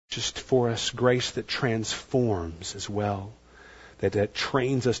just for us grace that transforms as well, that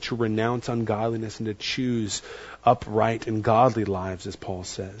trains us to renounce ungodliness and to choose upright and godly lives, as Paul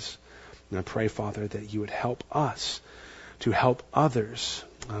says. And I pray, Father, that you would help us to help others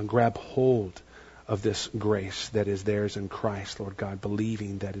grab hold of this grace that is theirs in Christ, Lord God,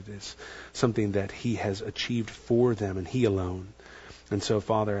 believing that it is something that He has achieved for them and He alone. And so,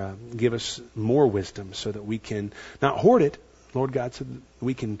 Father, give us more wisdom so that we can not hoard it, Lord God, so that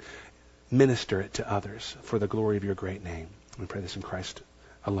we can minister it to others for the glory of your great name. We pray this in Christ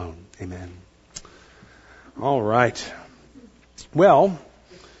alone. Amen. All right. Well,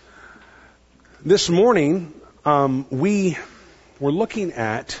 this morning we were looking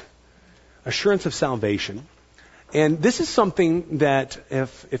at assurance of salvation. And this is something that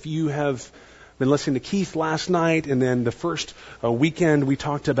if you have been listening to Keith last night, and then the first weekend we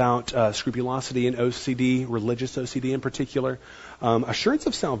talked about scrupulosity and OCD, religious OCD in particular. Assurance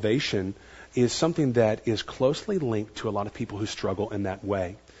of salvation is something that is closely linked to a lot of people who struggle in that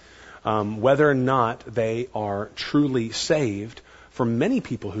way. Whether or not they are truly saved, for many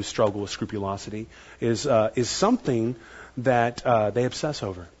people who struggle with scrupulosity, is something that they obsess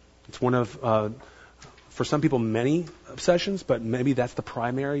over. It's one of for some people, many obsessions, but maybe that's the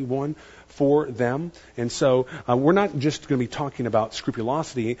primary one for them. And so we're not just going to be talking about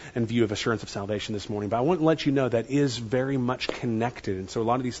scrupulosity in view of assurance of salvation this morning, but I want to let you know that is very much connected. And so a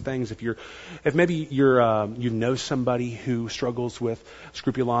lot of these things, if maybe you know somebody who struggles with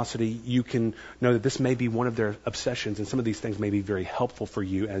scrupulosity, you can know that this may be one of their obsessions, and some of these things may be very helpful for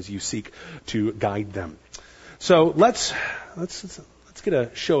you as you seek to guide them. So let's get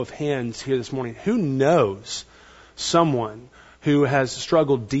a show of hands here this morning. Who knows someone who has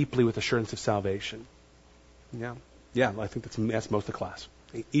struggled deeply with assurance of salvation? Yeah, I think that's most of the class.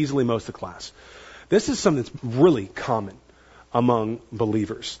 Easily most of the class. This is something that's really common among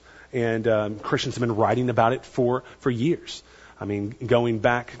believers. And Christians have been writing about it for years. I mean, going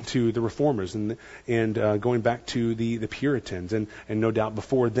back to the Reformers and going back to the Puritans and no doubt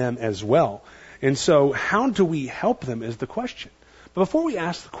before them as well. And so how do we help them is the question. But before we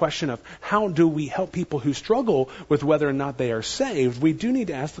ask the question of how do we help people who struggle with whether or not they are saved, we do need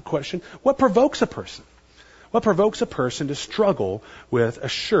to ask the question, what provokes a person? What provokes a person to struggle with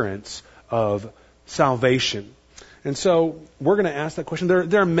assurance of salvation? And so we're going to ask that question.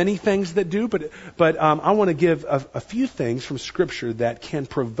 There are many things that do, but I want to give a few things from Scripture that can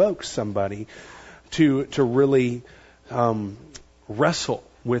provoke somebody to really wrestle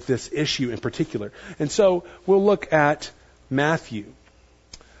with this issue in particular. And so we'll look at Matthew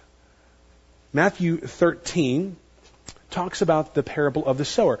 13 talks about the parable of the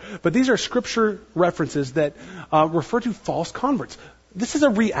sower. But these are scripture references that refer to false converts. This is a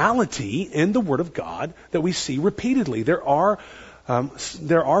reality in the Word of God that we see repeatedly. There are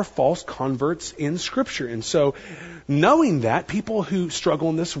false converts in Scripture. And so knowing that, people who struggle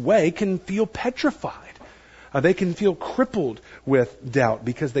in this way can feel petrified. They can feel crippled with doubt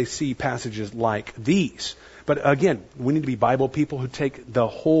because they see passages like these. But again, we need to be Bible people who take the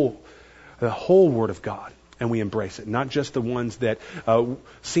whole Word of God and we embrace it, not just the ones that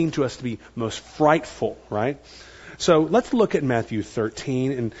seem to us to be most frightful, right? So let's look at Matthew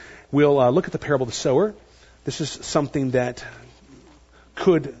 13, and we'll look at the parable of the sower. This is something that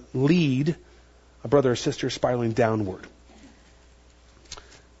could lead a brother or sister spiraling downward.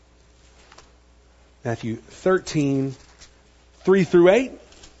 Matthew 13, 3 through 8.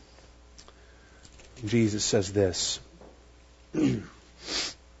 Jesus says this. And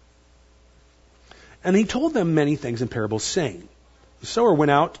he told them many things in parables, saying, the sower went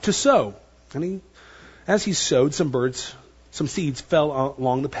out to sow. And as he sowed, some seeds fell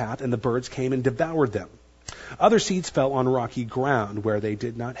along the path, and the birds came and devoured them. Other seeds fell on rocky ground, where they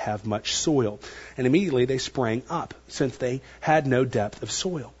did not have much soil. And immediately they sprang up, since they had no depth of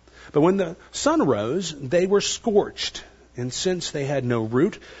soil. But when the sun rose, they were scorched. And since they had no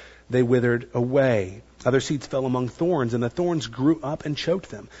root, they withered away. Other seeds fell among thorns, and the thorns grew up and choked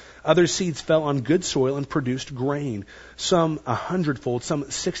them. Other seeds fell on good soil and produced grain, some 100-fold, some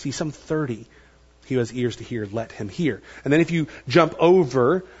 60, some 30. He who has ears to hear, let him hear. And then if you jump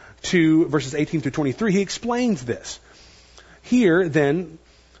over to verses 18 through 23, he explains this. Here, then,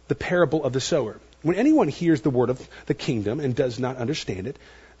 the parable of the sower. When anyone hears the word of the kingdom and does not understand it,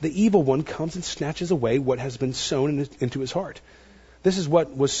 the evil one comes and snatches away what has been sown into his heart. This is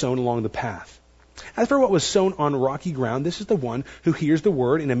what was sown along the path. As for what was sown on rocky ground, this is the one who hears the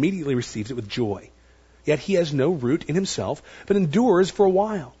word and immediately receives it with joy. Yet he has no root in himself, but endures for a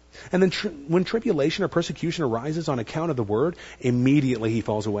while. And then when tribulation or persecution arises on account of the word, immediately he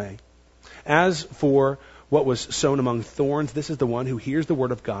falls away. As for what was sown among thorns, this is the one who hears the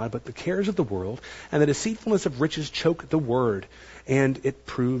word of God, but the cares of the world and the deceitfulness of riches choke the word, and it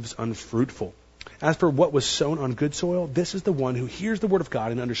proves unfruitful. As for what was sown on good soil, this is the one who hears the word of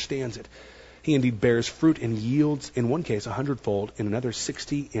God and understands it. He indeed bears fruit and yields, in one case, 100-fold, in another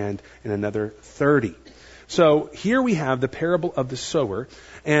 60, and in another 30. So here we have the parable of the sower,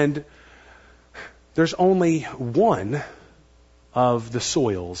 and there's only one of the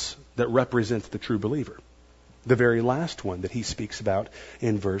soils that represents the true believer. The very last one that he speaks about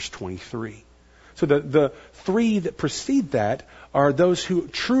in verse 23. So the three that precede that are those who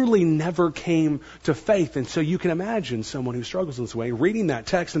truly never came to faith. And so you can imagine someone who struggles in this way reading that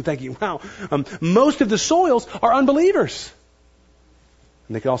text and thinking, wow, most of the soils are unbelievers.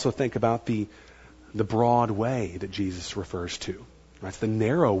 And they can also think about the broad way that Jesus refers to. That's the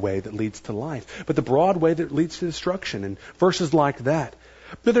narrow way that leads to life, but the broad way that leads to destruction, and verses like that.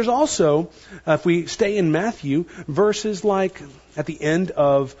 But there's also, if we stay in Matthew, verses like at the end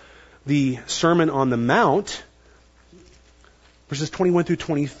of the Sermon on the Mount, verses 21 through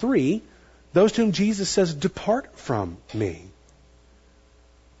 23, those to whom Jesus says, "Depart from me."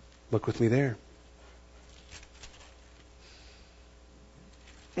 Look with me there.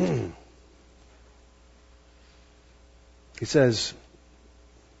 He says,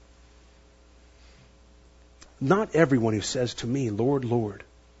 "Not everyone who says to me, 'Lord, Lord,'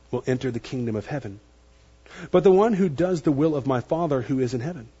 will enter the kingdom of heaven, but the one who does the will of my Father who is in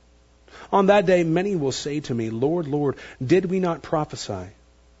heaven. On that day many will say to me, 'Lord, Lord, did we not prophesy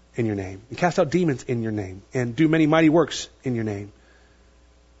in your name, and cast out demons in your name, and do many mighty works in your name?'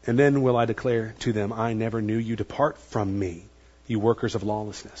 And then will I declare to them, 'I never knew you. Depart from me, you workers of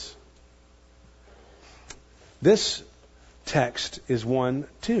lawlessness.'" This text is one,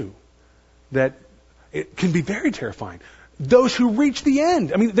 too, that it can be very terrifying. Those who reach the end,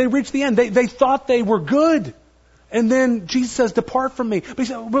 they reach the end. They thought they were good. And then Jesus says, "Depart from me." But he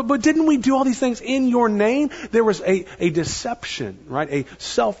said, but didn't we do all these things in your name? There was a deception, right? A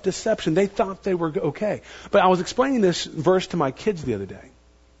self-deception. They thought they were okay. But I was explaining this verse to my kids the other day.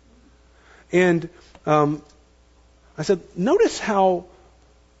 And I said, notice how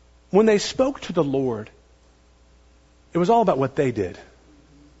when they spoke to the Lord, it was all about what they did.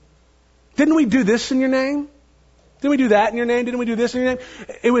 Didn't we do this in your name? Didn't we do that in your name? Didn't we do this in your name?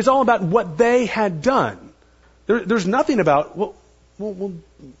 It was all about what they had done. There's nothing about, well,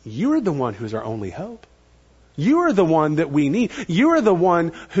 you're the one who's our only hope. You're the one that we need. You're the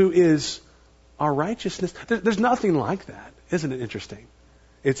one who is our righteousness. There's nothing like that. Isn't it interesting?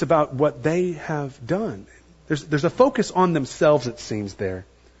 It's about what they have done. There's a focus on themselves, it seems, there.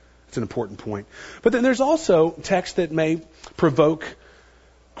 It's an important point. But then there's also text that may provoke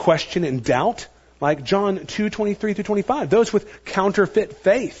question and doubt, like John 2:23 through 25. Those with counterfeit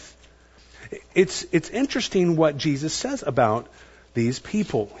faith. It's interesting what Jesus says about these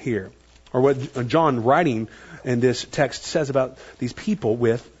people here, or what John writing in this text says about these people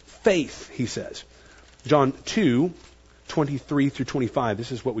with faith, he says. John 2:23 through 25,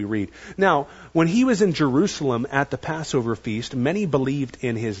 this is what we read. "Now, when he was in Jerusalem at the Passover feast, many believed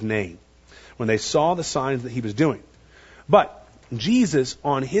in his name, when they saw the signs that he was doing. But Jesus,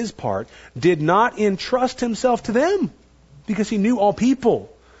 on his part, did not entrust himself to them, because he knew all people,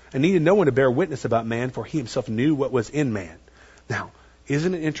 and needed no one to bear witness about man, for he himself knew what was in man." Now,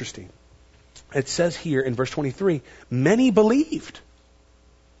 isn't it interesting? It says here in verse 23, many believed.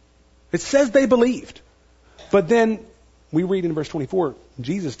 It says they believed. But then we read in verse 24,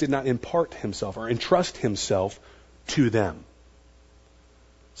 Jesus did not impart himself or entrust himself to them.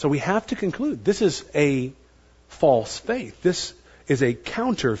 So we have to conclude this is a false faith. This is a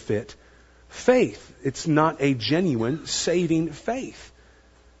counterfeit faith. It's not a genuine saving faith.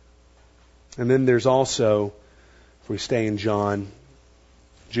 And then there's also, if we stay in John,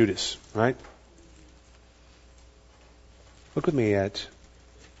 Judas, right? Look with me at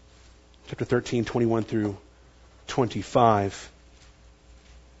chapter 13, 21 through 25.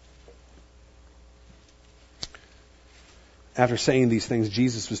 After saying these things,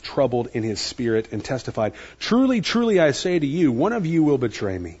 Jesus was troubled in his spirit and testified, "Truly, truly, I say to you, one of you will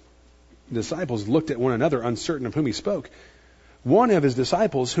betray me." The disciples looked at one another, uncertain of whom he spoke. One of his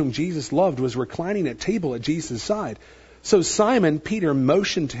disciples, whom Jesus loved, was reclining at table at Jesus' side. So Simon Peter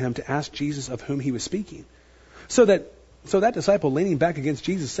motioned to him to ask Jesus of whom he was speaking. So that disciple, leaning back against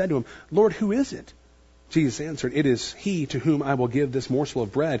Jesus, said to him, "Lord, who is it?" Jesus answered, "It is he to whom I will give this morsel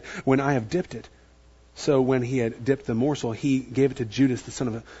of bread when I have dipped it." So when he had dipped the morsel, he gave it to Judas, the son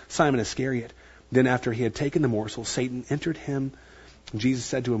of Simon Iscariot. Then after he had taken the morsel, Satan entered him. Jesus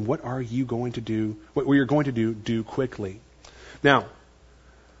said to him, "What are you going to do? What you're going to do, do quickly." Now,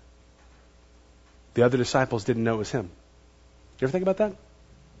 The other disciples didn't know it was him. You ever think about that?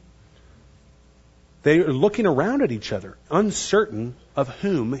 They are looking around at each other, uncertain of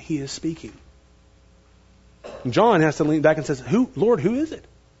whom he is speaking. And John has to lean back and says, Lord, who is it?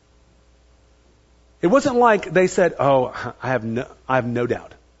 It wasn't like they said, oh, I have no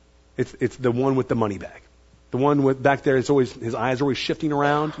doubt. It's the one with the money bag. The one with back there, his eyes are always shifting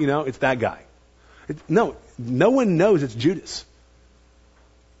around, it's that guy. No one knows it's Judas.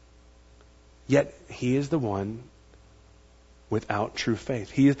 Yet he is the one without true faith.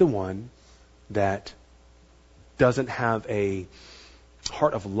 He is the one that doesn't have a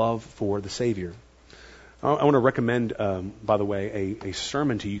heart of love for the Savior. I want to recommend, by the way, a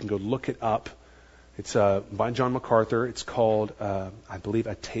sermon to you. You can go look it up. It's by John MacArthur. It's called, I believe,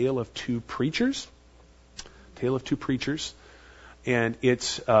 A Tale of Two Preachers. Tale of Two Preachers. And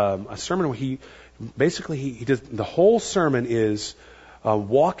it's a sermon where he does, the whole sermon is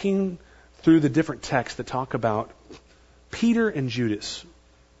walking through the different texts that talk about Peter and Judas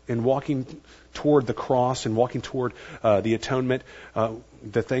and walking toward the cross and walking toward the atonement,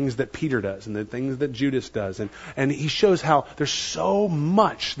 the things that Peter does and the things that Judas does. And he shows how there's so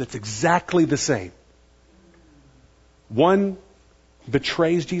much that's exactly the same. One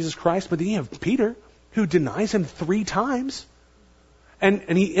betrays Jesus Christ, but then you have Peter who denies him 3 times.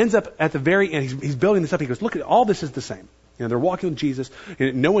 And he ends up at the very end, he's building this up. He goes, look, all this is the same. They're walking with Jesus.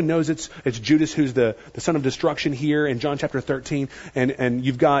 And no one knows it's Judas who's the son of destruction here in John chapter 13. And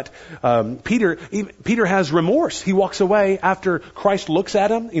you've got Peter. Peter has remorse. He walks away after Christ looks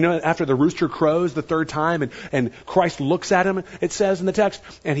at him, after the rooster crows the 3rd time and Christ looks at him, it says in the text,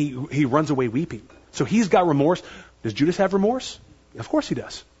 and he runs away weeping. So he's got remorse. Does Judas have remorse? Of course he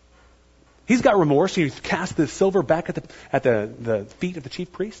does. He's got remorse. He casts the silver back at the feet of the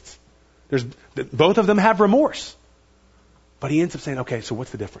chief priests. Both of them have remorse. But he ends up saying, okay, so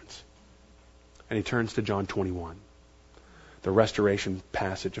what's the difference? And he turns to John 21, the restoration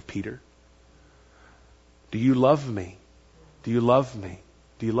passage of Peter. Do you love me? Do you love me?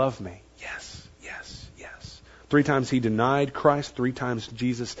 Do you love me? Yes, yes, yes. 3 times he denied Christ. 3 times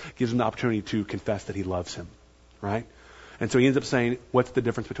Jesus gives him the opportunity to confess that he loves him. Right? And so he ends up saying, what's the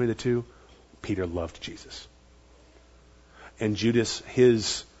difference between the two? Peter loved Jesus. And Judas,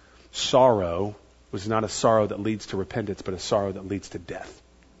 his sorrow was not a sorrow that leads to repentance, but a sorrow that leads to death,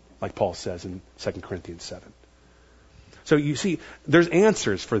 like Paul says in 2 Corinthians 7. So you see, there's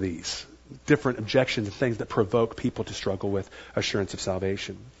answers for these different objections and things that provoke people to struggle with assurance of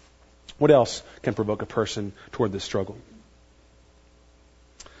salvation. What else can provoke a person toward this struggle?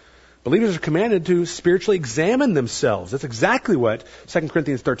 Believers are commanded to spiritually examine themselves. That's exactly what 2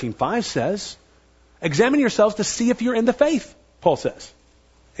 Corinthians 13:5 says. Examine yourselves to see if you're in the faith, Paul says.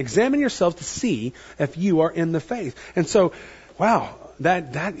 Examine yourselves to see if you are in the faith. And so, wow,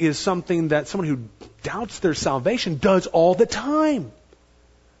 that is something that someone who doubts their salvation does all the time.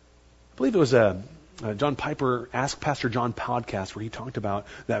 I believe it was a John Piper Ask Pastor John podcast where he talked about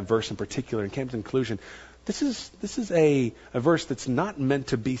that verse in particular and came to the conclusion, this is a verse that's not meant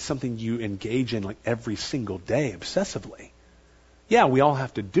to be something you engage in like every single day obsessively. Yeah, we all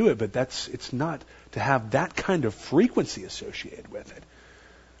have to do it, but it's not to have that kind of frequency associated with it.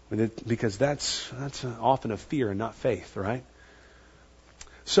 Because that's often a fear and not faith, right?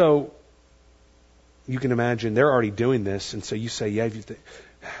 So you can imagine they're already doing this, and so you say, yeah,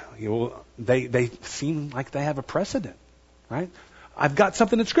 they seem like they have a precedent, right? I've got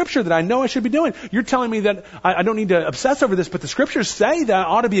something in Scripture that I know I should be doing. You're telling me that I don't need to obsess over this, but the Scriptures say that I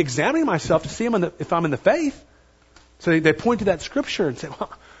ought to be examining myself to see if I'm in the faith. So they point to that Scripture and say, well,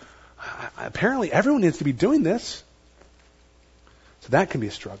 apparently everyone needs to be doing this. So that can be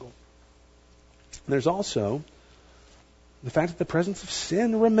a struggle. And there's also the fact that the presence of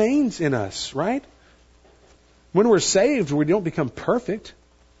sin remains in us, right? When we're saved, we don't become perfect.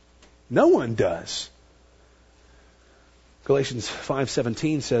 No one does. Galatians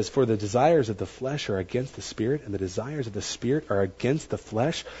 5:17 says, for the desires of the flesh are against the Spirit, and the desires of the Spirit are against the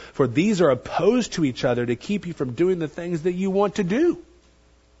flesh. For these are opposed to each other to keep you from doing the things that you want to do.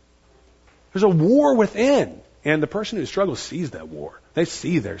 There's a war within. And the person who struggles sees that war. They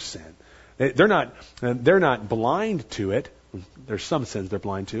see their sin. They're not blind to it. There's some sins they're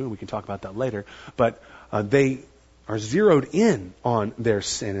blind to, and we can talk about that later. But they are zeroed in on their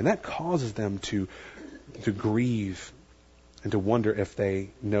sin, and that causes them to grieve and to wonder if they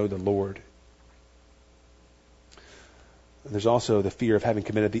know the Lord. There's also the fear of having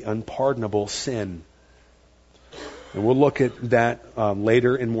committed the unpardonable sin. And we'll look at that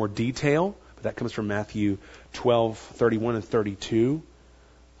later in more detail. That comes from Matthew 12:31 and 32.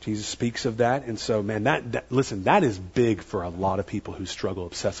 Jesus speaks of that. And so, man, listen, that is big for a lot of people who struggle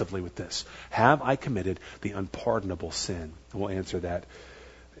obsessively with this. Have I committed the unpardonable sin? And we'll answer that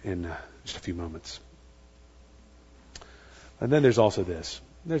in just a few moments. And then there's also this.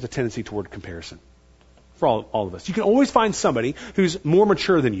 There's a tendency toward comparison for all of us. You can always find somebody who's more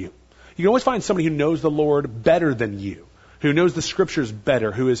mature than you. You can always find somebody who knows the Lord better than you, who knows the Scriptures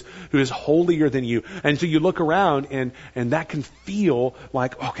better, who is holier than you. And so you look around and that can feel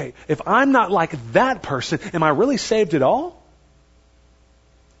like, okay, if I'm not like that person, am I really saved at all?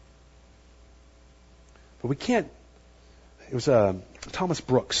 But we can't. It was Thomas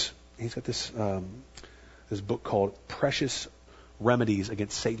Brooks. He's got this book called Precious Remedies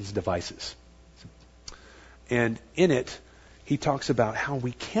Against Satan's Devices. And in it, he talks about how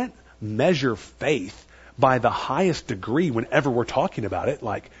we can't measure faith by the highest degree whenever we're talking about it.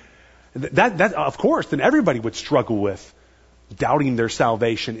 Like that of course, then everybody would struggle with doubting their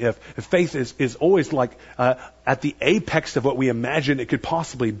salvation if faith is always like at the apex of what we imagine it could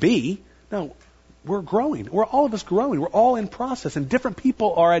possibly be. No, we're growing. We're all of us growing. We're all in process, and different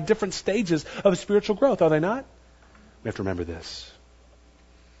people are at different stages of spiritual growth, are they not? We have to remember this.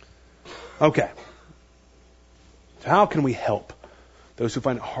 Okay. So how can we help those who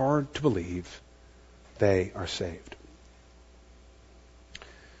find it hard to believe they are saved?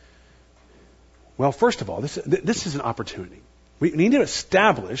 Well, first of all, this is an opportunity. We need to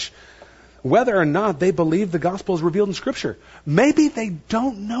establish whether or not they believe the gospel is revealed in Scripture. Maybe they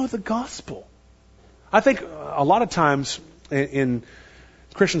don't know the gospel. I think a lot of times in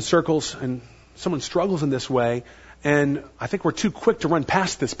Christian circles, and someone struggles in this way, and I think we're too quick to run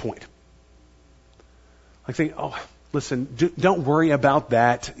past this point. I think, oh, listen, don't worry about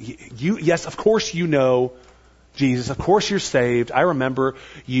that. Yes, of course you know Jesus. Of course you're saved. I remember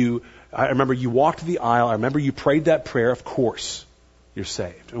you walked the aisle. I remember you prayed that prayer. Of course you're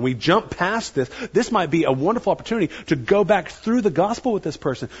saved. And we jump past this. This might be a wonderful opportunity to go back through the gospel with this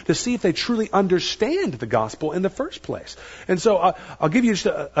person to see if they truly understand the gospel in the first place. And so I'll give you just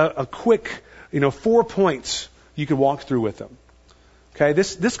a quick, 4 points you can walk through with them. Okay,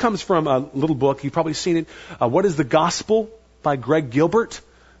 this comes from a little book. You've probably seen it. What is the Gospel by Greg Gilbert.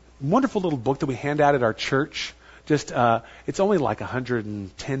 Wonderful little book that we hand out at our church. Just it's only like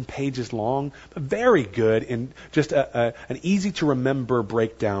 110 pages long, but very good, and just an easy to remember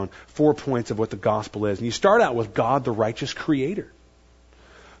breakdown. 4 points of what the gospel is. And you start out with God, the righteous creator.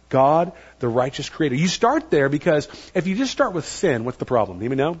 God, the righteous creator. You start there because if you just start with sin, what's the problem? Do you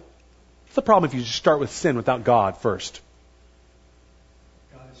even know? What's the problem if you just start with sin without God first?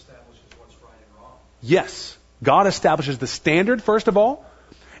 Yes. God establishes the standard, first of all.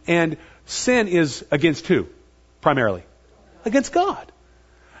 And sin is against who? Primarily. Against God.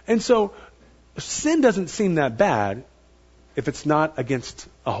 And so, sin doesn't seem that bad if it's not against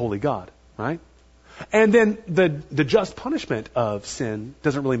a holy God, right? And then the just punishment of sin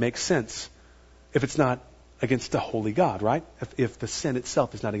doesn't really make sense if it's not against a holy God, right? If the sin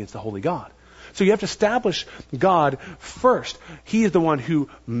itself is not against a holy God. So you have to establish God first. He is the one who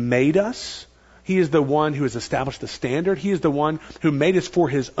made us. He is the one who has established the standard. He is the one who made us for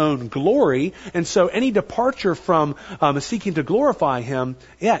His own glory. And so any departure from seeking to glorify Him,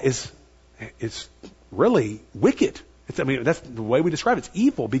 is really wicked. That's the way we describe it. It's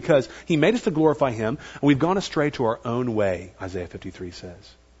evil because He made us to glorify Him, and we've gone astray to our own way, Isaiah 53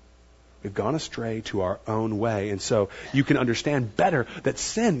 says. We've gone astray to our own way. And so you can understand better that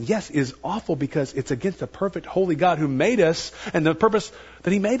sin, yes, is awful because it's against a perfect, holy God who made us. And the purpose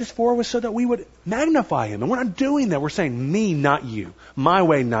that He made us for was so that we would magnify Him. And we're not doing that. We're saying, me, not you. My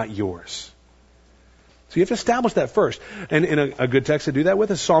way, not yours. So you have to establish that first. And a good text to do that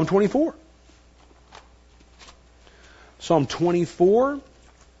with is Psalm 24. Psalm 24,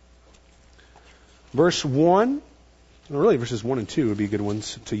 verse 1. Well, really, verses 1 and 2 would be good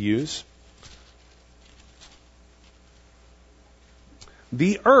ones to use.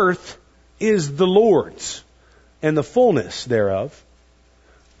 The earth is the Lord's, and the fullness thereof,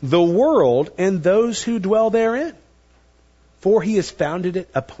 the world and those who dwell therein. For He has founded it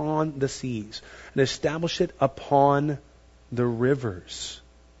upon the seas, and established it upon the rivers.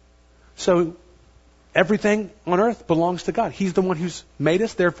 So, everything on earth belongs to God. He's the one who's made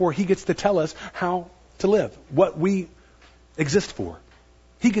us, therefore He gets to tell us how to live, what we exist for.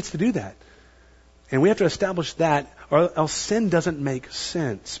 He gets to do that. And we have to establish that, or else sin doesn't make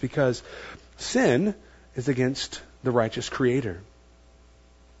sense, because sin is against the righteous Creator.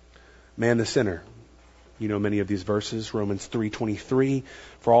 Man the sinner. You know many of these verses. Romans 3:23.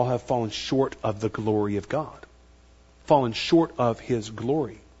 For all have fallen short of the glory of God. Fallen short of His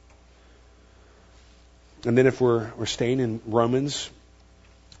glory. And then if we're staying in Romans,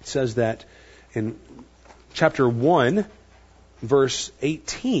 It says that in chapter 1, verse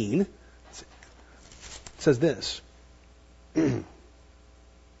 18, it says this. For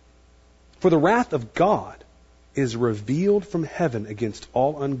the wrath of God is revealed from heaven against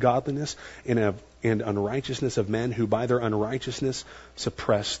all ungodliness and unrighteousness of men who by their unrighteousness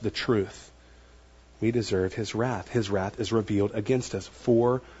suppress the truth. We deserve His wrath. His wrath is revealed against us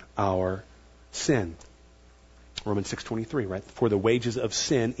for our sin. Romans 6:23, right? For the wages of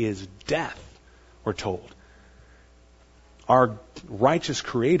sin is death, we're told. Our righteous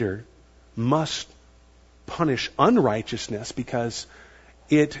Creator must punish unrighteousness because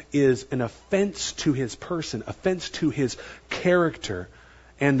it is an offense to His person, offense to His character,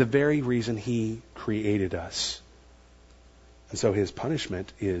 and the very reason He created us. And so His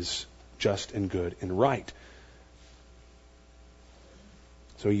punishment is just and good and right.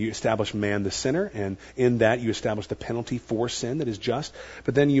 So you establish man the sinner, and in that you establish the penalty for sin that is just,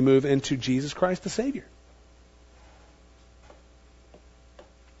 but then you move into Jesus Christ the Savior.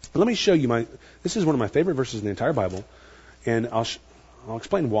 But let me show you this is one of my favorite verses in the entire Bible, and I'll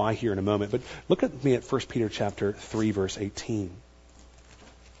explain why here in a moment, but look at me at 1 Peter chapter 3, verse 18.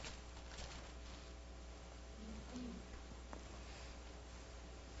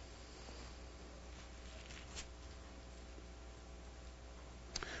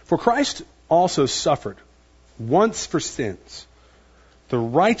 For Christ also suffered once for sins, the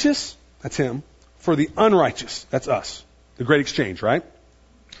righteous, that's Him, for the unrighteous, that's us. The great exchange, right?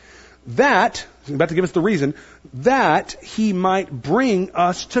 That, he's about to give us the reason, that He might bring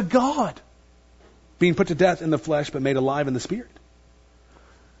us to God, being put to death in the flesh but made alive in the Spirit.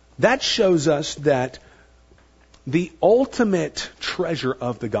 That shows us that the ultimate treasure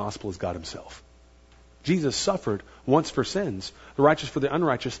of the gospel is God Himself. Jesus suffered once for sins, the righteous for the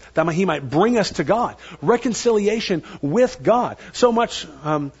unrighteous, that He might bring us to God. Reconciliation with God. So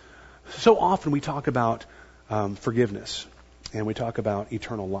often we talk about forgiveness, and we talk about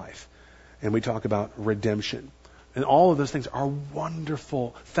eternal life, and we talk about redemption. And all of those things are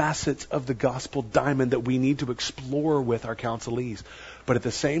wonderful facets of the gospel diamond that we need to explore with our counselees. But at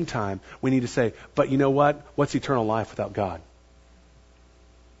the same time, we need to say, but you know what? What's eternal life without God?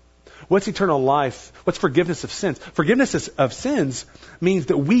 What's eternal life? What's forgiveness of sins? Forgiveness of sins means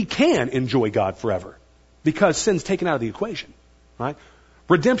that we can enjoy God forever because sin's taken out of the equation, right?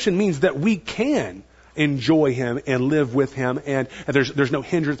 Redemption means that we can enjoy Him and live with Him, and there's no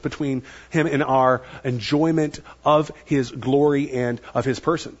hindrance between Him and our enjoyment of His glory and of His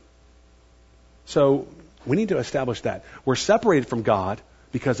person. So we need to establish that. We're separated from God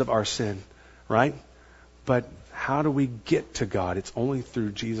because of our sin, right? But how do we get to God? It's only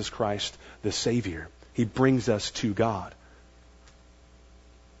through Jesus Christ, the Savior. He brings us to God.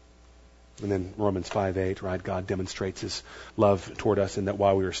 And then Romans 5:8, right? God demonstrates His love toward us in that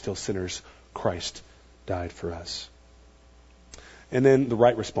while we were still sinners, Christ died for us. And then the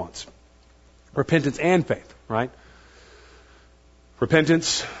right response. Repentance and faith, right?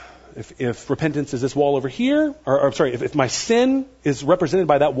 Repentance, if repentance is this wall over here, if my sin is represented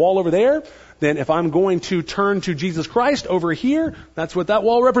by that wall over there, then if I'm going to turn to Jesus Christ over here, that's what that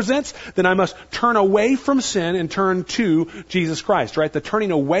wall represents, then I must turn away from sin and turn to Jesus Christ, right? The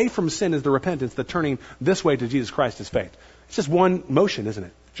turning away from sin is the repentance. The turning this way to Jesus Christ is faith. It's just one motion, isn't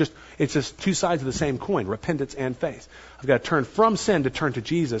it? It's just two sides of the same coin, repentance and faith. I've got to turn from sin to turn to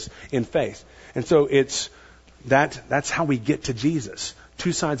Jesus in faith. And so that's how we get to Jesus.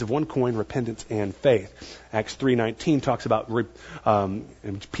 Two sides of one coin, repentance and faith. Acts 3:19 talks about,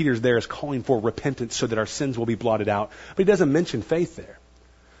 and Peter's there is calling for repentance so that our sins will be blotted out. But he doesn't mention faith there.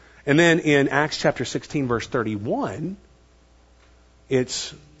 And then in Acts chapter 16, verse 31,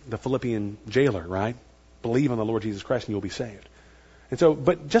 it's the Philippian jailer, right? Believe on the Lord Jesus Christ and you'll be saved. And so,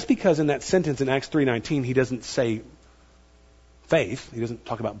 but just because in that sentence in Acts 3:19 he doesn't say faith, he doesn't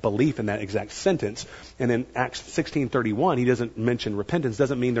talk about belief in that exact sentence, and in Acts 16:31 he doesn't mention repentance,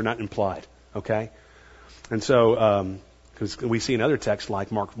 doesn't mean they're not implied, okay? And so, because we see in other texts like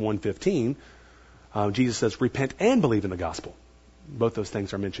Mark 1:15, Jesus says, repent and believe in the gospel. Both those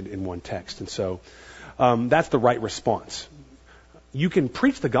things are mentioned in one text. And so, that's the right response. You can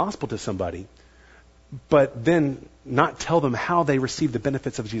preach the gospel to somebody, but then not tell them how they receive the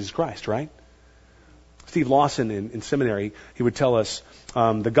benefits of Jesus Christ, right? Steve Lawson in seminary, he would tell us,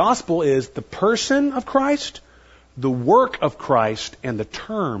 the gospel is the person of Christ, the work of Christ, and the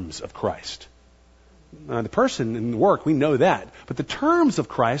terms of Christ. The person and the work, we know that. But the terms of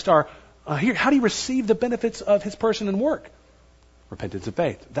Christ are, here, how do you receive the benefits of His person and work? Repentance and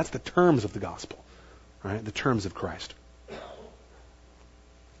faith. That's the terms of the gospel, right? The terms of Christ.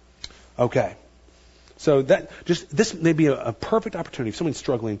 Okay. So this may be a perfect opportunity if someone's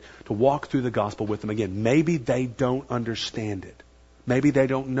struggling to walk through the gospel with them again. Maybe they don't understand it. Maybe they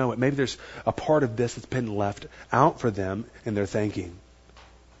don't know it. Maybe there's a part of this that's been left out for them in their thinking.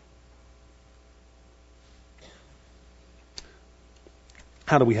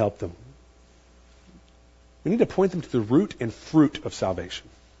 How do we help them? We need to point them to the root and fruit of salvation.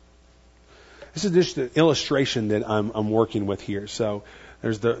 This is just an illustration that I'm working with here. So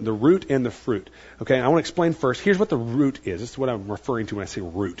there's the root and the fruit. Okay, I want to explain first. Here's what the root is. This is what I'm referring to when I say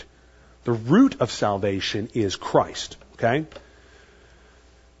root. The root of salvation is Christ. Okay?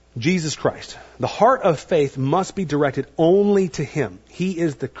 Jesus Christ. The heart of faith must be directed only to Him. He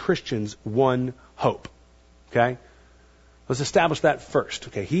is the Christian's one hope. Okay? Let's establish that first.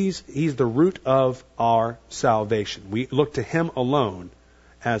 Okay, He's the root of our salvation. We look to Him alone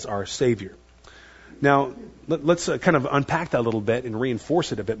as our Savior. Now, let's kind of unpack that a little bit and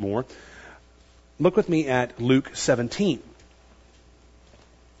reinforce it a bit more. Look with me at Luke 17.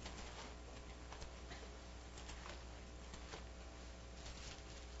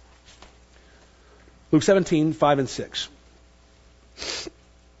 Luke 17, 5 and 6.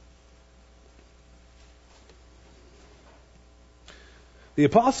 The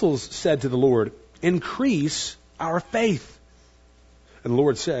apostles said to the Lord, "Increase our faith." And the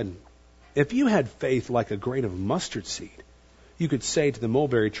Lord said, "If you had faith like a grain of mustard seed, you could say to the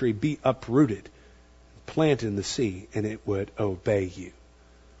mulberry tree, 'Be uprooted, planted in the sea,' and it would obey you."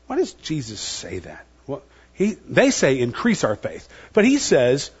 Why does Jesus say that? Well, they say increase our faith. But He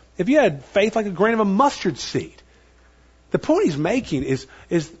says, if you had faith like a grain of a mustard seed. The point He's making is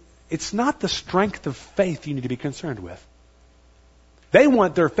it's not the strength of faith you need to be concerned with. They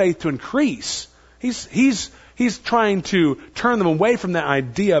want their faith to increase. He's trying to turn them away from that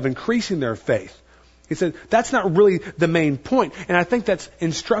idea of increasing their faith. He said, that's not really the main point. And I think that's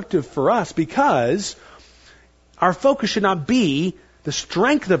instructive for us because our focus should not be the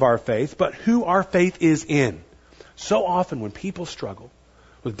strength of our faith, but who our faith is in. So often when people struggle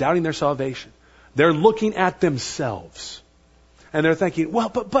with doubting their salvation, they're looking at themselves. And they're thinking, well,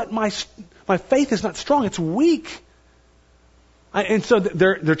 but my faith is not strong, it's weak. And so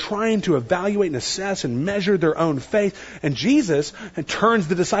they're trying to evaluate and assess and measure their own faith. And Jesus turns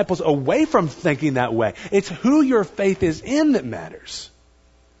the disciples away from thinking that way. It's who your faith is in that matters.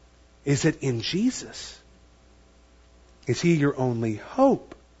 Is it in Jesus? Is He your only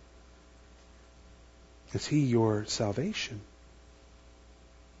hope? Is He your salvation?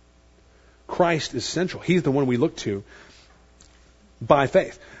 Christ is central. He's the one we look to by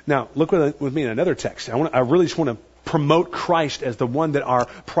faith. Now, look with me in another text. I really just want to promote Christ as the one that our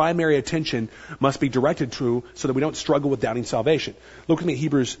primary attention must be directed to so that we don't struggle with doubting salvation. Look with me at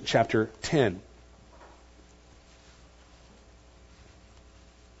Hebrews chapter 10.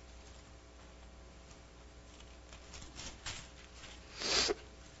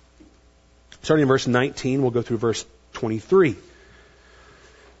 Starting in verse 19, we'll go through verse 23.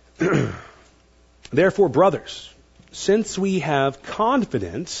 Therefore, brothers, since we have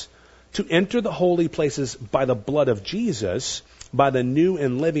confidence to enter the holy places by the blood of Jesus, by the new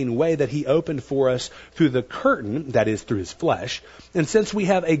and living way that He opened for us through the curtain, that is, through His flesh, and since we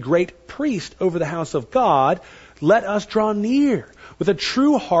have a great priest over the house of God, let us draw near with a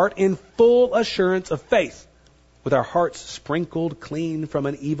true heart in full assurance of faith, with our hearts sprinkled clean from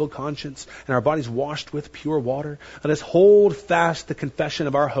an evil conscience and our bodies washed with pure water. Let us hold fast the confession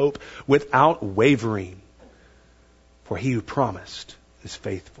of our hope without wavering, for He who promised is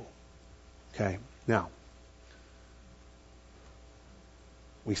faithful. Okay, now,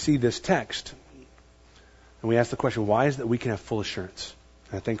 we see this text, and we ask the question, why is it that we can have full assurance?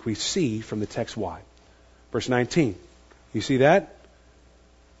 And I think we see from the text why. Verse 19, you see that?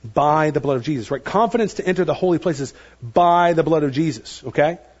 By the blood of Jesus, right? Confidence to enter the holy places by the blood of Jesus,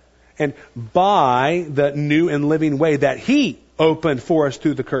 okay? And by the new and living way that He opened for us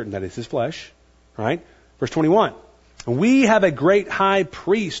through the curtain, that is His flesh, right? Verse 21. We have a great high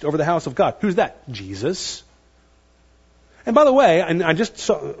priest over the house of God. Who's that? Jesus. And by the way, and I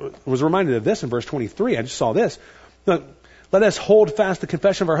just was reminded of this in verse 23. I just saw this. Let us hold fast the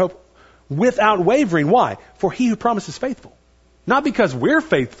confession of our hope without wavering. Why? For He who promised is faithful. Not because we're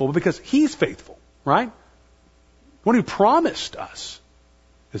faithful, but because He's faithful, right? The one who promised us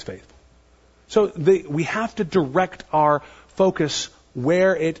is faithful. So we have to direct our focus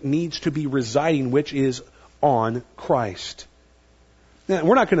where it needs to be residing, which is on Christ. Now,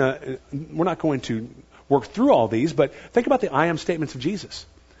 we're not going to work through all these, but think about the I am statements of Jesus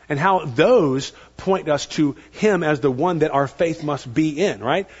and how those point us to Him as the one that our faith must be in,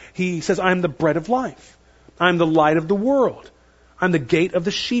 right? He says, I am the bread of life. I am the light of the world. I'm the gate of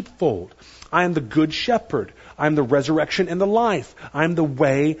the sheepfold. I am the good shepherd. I am the resurrection and the life. I am the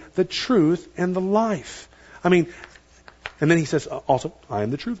way, the truth, and the life. I mean, and then he says also, I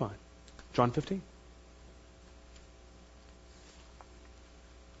am the true vine. John 15.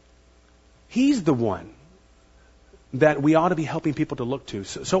 He's the one that we ought to be helping people to look to.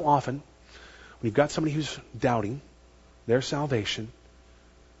 So often, when you've got somebody who's doubting their salvation,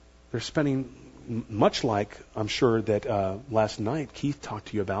 they're spending, much like I'm sure that last night Keith talked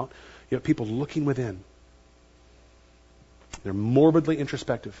to you about, you have people looking within. They're morbidly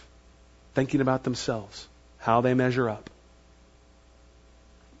introspective, thinking about themselves, how they measure up.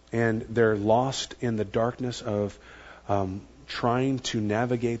 And they're lost in the darkness of trying to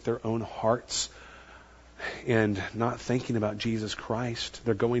navigate their own hearts and not thinking about Jesus Christ.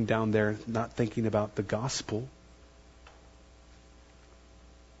 They're going down there not thinking about the gospel.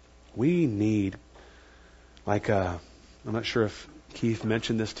 We need, I'm not sure if Keith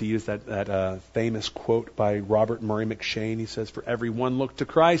mentioned this to you, that famous quote by Robert Murray McShane. He says, for every one look to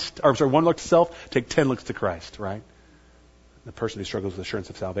Christ, one look to self, take 10 looks to Christ, right? The person who struggles with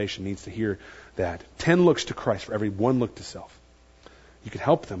assurance of salvation needs to hear that. 10 looks to Christ for every one look to self. You can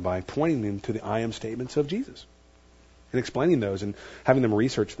help them by pointing them to the I am statements of Jesus and explaining those and having them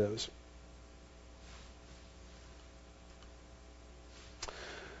research those.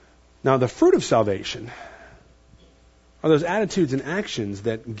 Now, the fruit of salvation are those attitudes and actions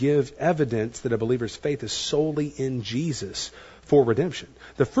that give evidence that a believer's faith is solely in Jesus for redemption.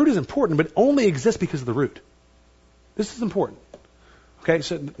 The fruit is important, but only exists because of the root. This is important. Okay,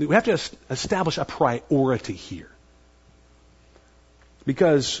 so we have to establish a priority here.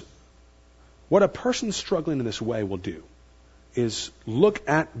 Because what a person struggling in this way will do is look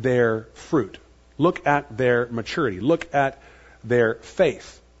at their fruit, look at their maturity, look at their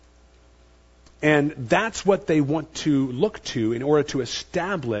faith. And that's what they want to look to in order to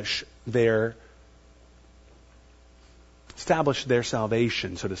establish their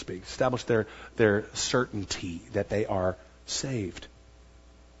salvation, so to speak, establish their certainty that they are saved.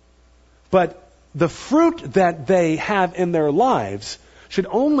 But the fruit that they have in their lives should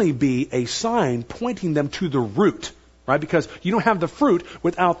only be a sign pointing them to the root, right? Because you don't have the fruit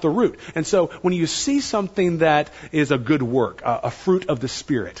without the root. And so when you see something that is a good work, a fruit of the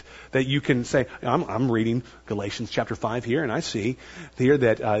Spirit, that you can say, I'm reading Galatians chapter 5 here, and I see here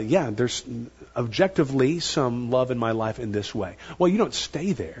that, there's objectively some love in my life in this way. Well, you don't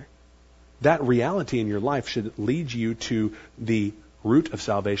stay there. That reality in your life should lead you to the root of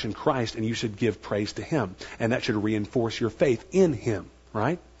salvation, Christ, and you should give praise to Him. And that should reinforce your faith in Him,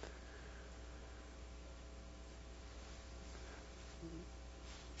 right?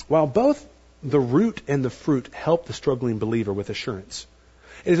 While both the root and the fruit help the struggling believer with assurance,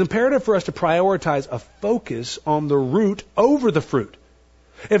 it is imperative for us to prioritize a focus on the root over the fruit.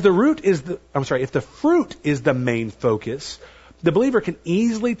 If the fruit is the main focus, the believer can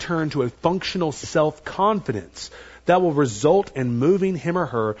easily turn to a functional self-confidence that will result in moving him or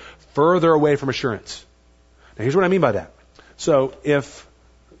her further away from assurance. Now, here's what I mean by that. So, if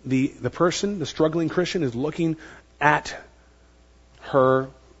the person, the struggling Christian, is looking at her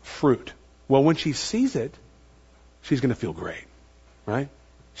fruit, well, when she sees it, she's going to feel great, right?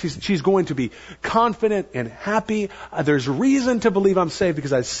 She's going to be confident and happy. There's reason to believe I'm saved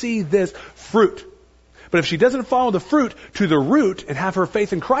because I see this fruit. But if she doesn't follow the fruit to the root and have her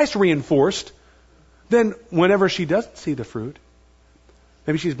faith in Christ reinforced, then whenever she doesn't see the fruit,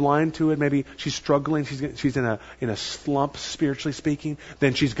 maybe she's blind to it, maybe she's struggling, she's in a slump, spiritually speaking,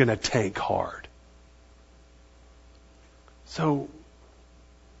 then she's going to tank hard. So,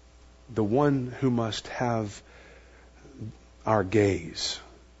 the one who must have our gaze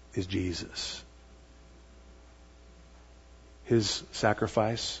is Jesus. His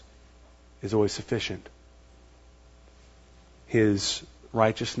sacrifice is always sufficient. His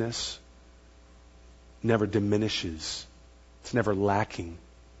righteousness never diminishes. It's never lacking,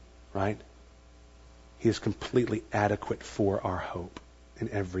 right? He is completely adequate for our hope in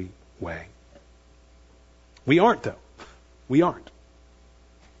every way. We aren't, though. We aren't.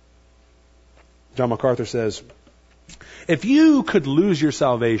 John MacArthur says, if you could lose your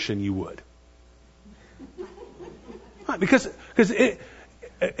salvation, you would. Because it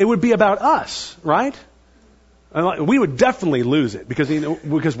would be about us, right? We would definitely lose it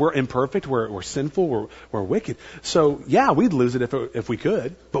because we're imperfect, we're sinful, we're wicked. So yeah, we'd lose it if we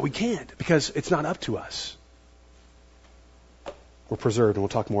could, but we can't because it's not up to us. We're preserved, and we'll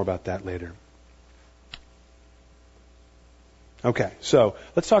talk more about that later. Okay, so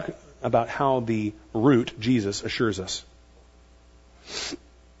let's talk about how the root, Jesus, assures us.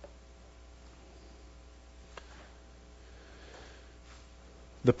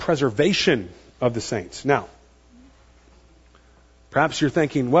 the preservation of the saints. Now, perhaps you're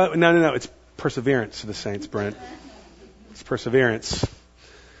thinking, well, no, it's perseverance of the saints, Brent. It's perseverance.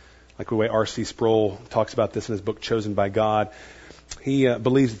 Like the way R.C. Sproul talks about this in his book, Chosen by God. He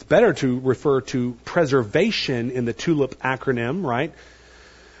believes it's better to refer to preservation in the TULIP acronym, right?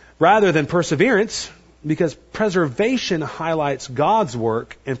 Rather than perseverance, because preservation highlights God's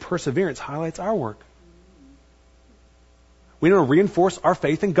work and perseverance highlights our work. We need to reinforce our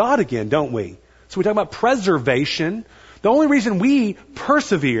faith in God again, don't we? So we talk about preservation. The only reason we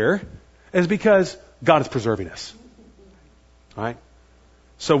persevere is because God is preserving us. All right?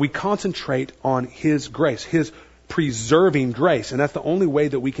 So we concentrate on His grace, His preserving grace. And that's the only way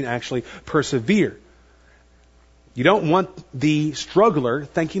that we can actually persevere. You don't want the struggler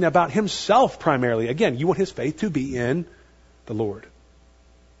thinking about himself primarily. Again, you want his faith to be in the Lord.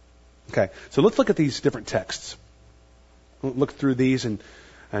 Okay, so let's look at these different texts. We'll look through these, and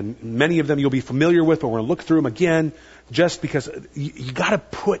many of them you'll be familiar with, but we're going to look through them again just because you got to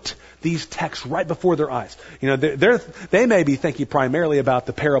put these texts right before their eyes. You know, they may be thinking primarily about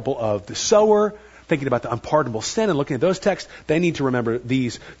the parable of the sower, thinking about the unpardonable sin, and looking at those texts. They need to remember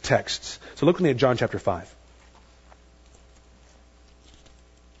these texts. So look with me at John chapter 5.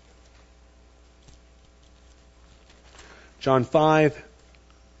 John 5,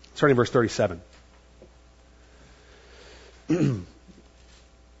 starting verse 37. And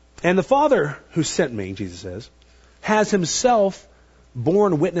the Father who sent me, Jesus says, has Himself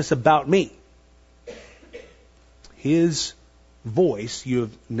borne witness about me. His voice you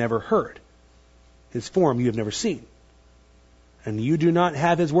have never heard. His form you have never seen. And you do not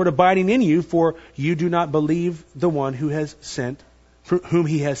have His word abiding in you, for you do not believe the one who has sent, whom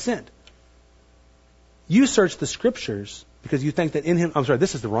He has sent. You search the Scriptures because you think that in Him... I'm sorry,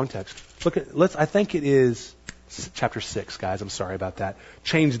 this is the wrong text. I think it is chapter 6, guys. I'm sorry about that.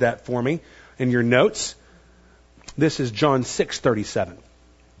 Change that for me in your notes. This is John 6:37.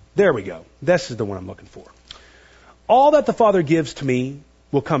 There we go. This is the one I'm looking for. All that the Father gives to me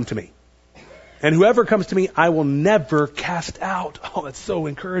will come to me. And whoever comes to me, I will never cast out. Oh, that's so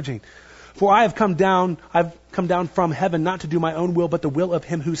encouraging. For I have come down from heaven not to do my own will, but the will of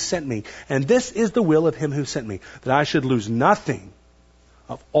Him who sent me. And this is the will of Him who sent me, that I should lose nothing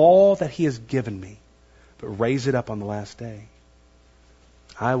of all that He has given me, but raise it up on the last day.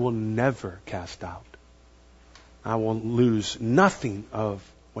 I will never cast out. I will lose nothing of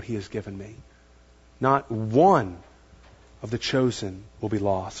what He has given me. Not one of the chosen will be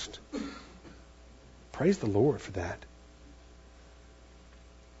lost. Praise the Lord for that.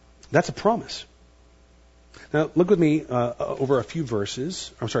 That's a promise. Now, look with me over a few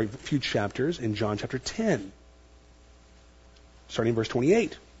chapters in John chapter 10. Starting in verse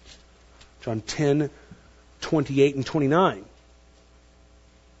 28. John 10, 28 and 29.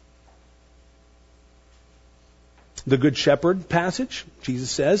 The Good Shepherd passage, Jesus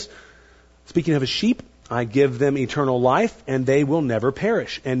says, speaking of His sheep, I give them eternal life, and they will never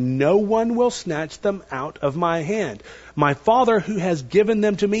perish, and no one will snatch them out of my hand. My Father who has given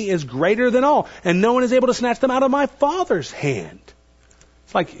them to me is greater than all, and no one is able to snatch them out of my Father's hand.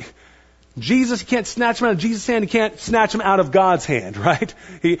 It's like Jesus, you can't snatch them out of Jesus' hand, you can't snatch them out of God's hand, right?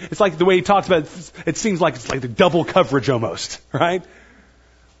 It's like the way He talks about it, it seems like it's like the double coverage almost, right?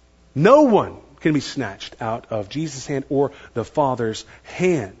 No one can be snatched out of Jesus' hand or the Father's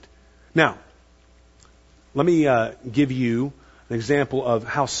hand. Now, let me give you an example of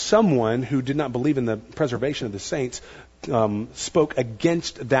how someone who did not believe in the preservation of the saints spoke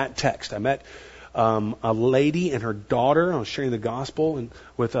against that text. I met a lady and her daughter. I was sharing the gospel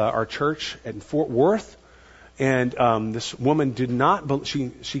with our church in Fort Worth. And this woman did not,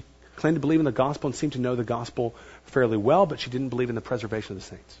 she claimed to believe in the gospel and seemed to know the gospel fairly well, but she didn't believe in the preservation of the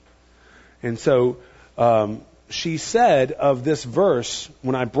saints. And so she said of this verse,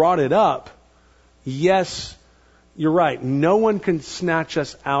 when I brought it up, yes, you're right. No one can snatch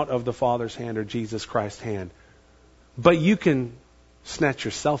us out of the Father's hand or Jesus Christ's hand. But you can snatch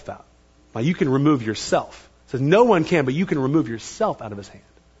yourself out. Like you can remove yourself. It says no one can, but you can remove yourself out of His hand.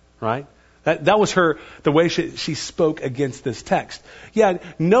 Right? That was the way she spoke against this text. Yeah,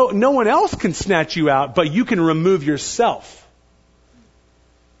 no one else can snatch you out, but you can remove yourself.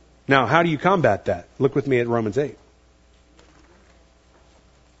 Now, how do you combat that? Look with me at Romans 8.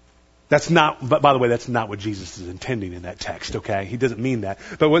 But by the way, that's not what Jesus is intending in that text, okay? He doesn't mean that.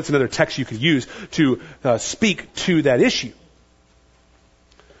 But what's another text you could use to speak to that issue?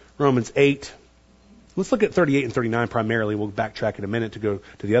 Romans 8. Let's look at 38 and 39 primarily. We'll backtrack in a minute to go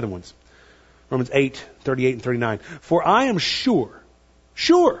to the other ones. Romans 8, 38 and 39. For I am sure,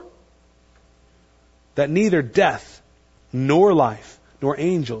 that neither death, nor life, nor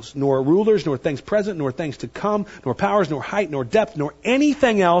angels, nor rulers, nor things present, nor things to come, nor powers, nor height, nor depth, nor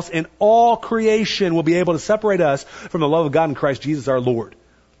anything else in all creation will be able to separate us from the love of God in Christ Jesus our Lord.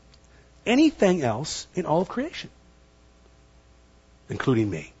 Anything else in all of creation. Including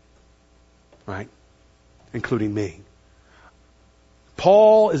me. Right? Including me.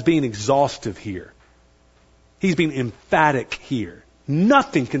 Paul is being exhaustive here. He's being emphatic here.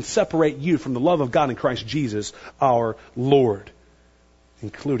 Nothing can separate you from the love of God in Christ Jesus our Lord.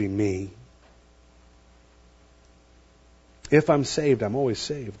 Including me. If I'm saved, I'm always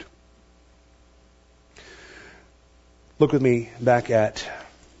saved. Look with me back at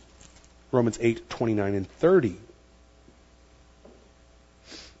Romans 8:29 and 30.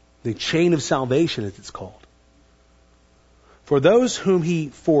 The chain of salvation, as it's called. For those whom he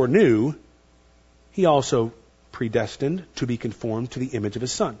foreknew, he also predestined to be conformed to the image of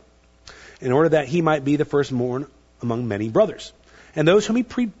his Son, in order that he might be the firstborn among many brothers. And those whom he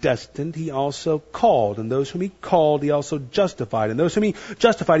predestined, he also called. And those whom he called, he also justified. And those whom he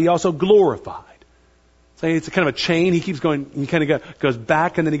justified, he also glorified. So it's a kind of a chain. He keeps going, he kind of goes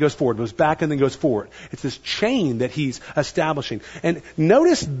back and then he goes forward, goes back and then goes forward. It's this chain that he's establishing. And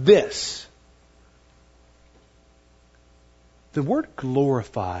notice this. The word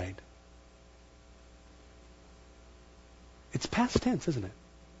glorified, it's past tense, isn't it?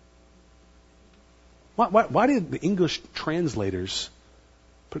 Why did the English translators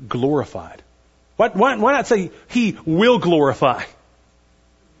put glorified? Why not say he will glorify?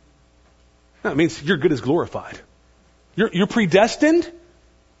 No, it means you're good as glorified. You're predestined.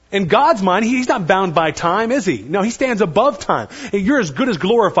 In God's mind, he's not bound by time, is he? No, he stands above time. And you're as good as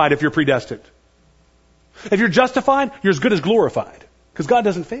glorified if you're predestined. If you're justified, you're as good as glorified. Because God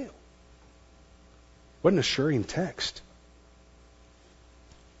doesn't fail. What an assuring text.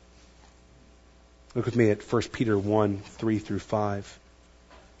 Look with me at 1 Peter 1:3-5.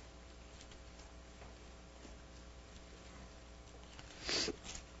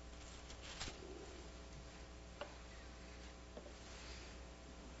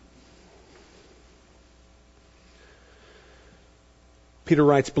 Peter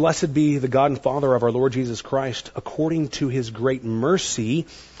writes, "Blessed be the God and Father of our Lord Jesus Christ. According to his great mercy,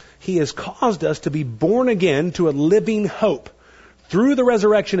 he has caused us to be born again to a living hope through the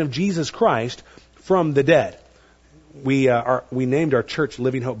resurrection of Jesus Christ from the dead." We named our church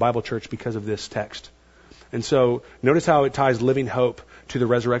Living Hope Bible Church because of this text. And so notice how it ties living hope to the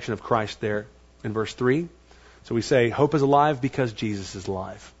resurrection of Christ there in verse 3. So we say hope is alive because Jesus is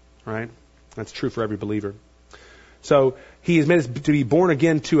alive. Right? That's true for every believer. So he has made us to be born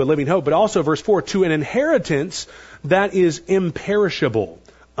again to a living hope, but also verse 4, to an inheritance that is imperishable,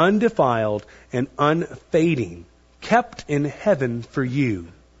 undefiled, and unfading, kept in heaven for you,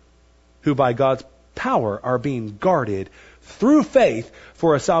 who by God's power are being guarded through faith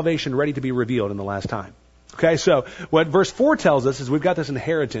for a salvation ready to be revealed in the last time. Okay, so what verse 4 tells us is we've got this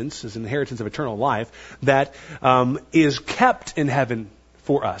inheritance of eternal life that is kept in heaven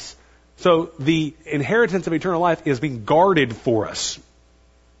for us. So the inheritance of eternal life is being guarded for us.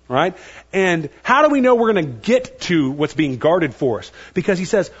 Right? And how do we know we're going to get to what's being guarded for us? Because he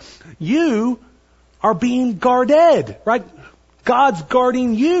says, you are being guarded. Right? God's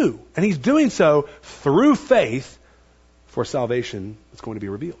guarding you. And he's doing so through faith for salvation that's going to be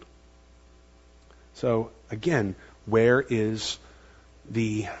revealed. So again, where is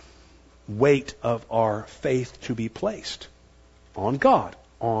the weight of our faith to be placed? On God.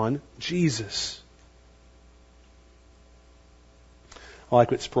 On Jesus. I like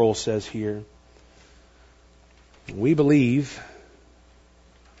what Sproul says here. We believe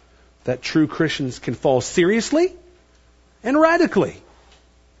that true Christians can fall seriously and radically.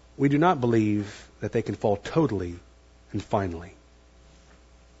 We do not believe that they can fall totally and finally.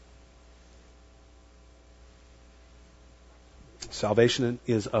 Salvation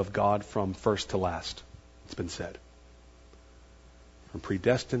is of God from first to last. It's been said. From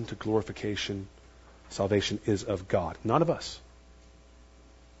predestined to glorification, salvation is of God, not of us.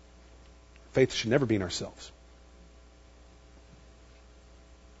 Faith should never be in ourselves.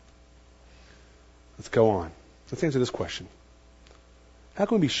 Let's go on. Let's answer this question. How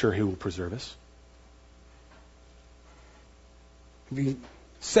can we be sure he will preserve us? If he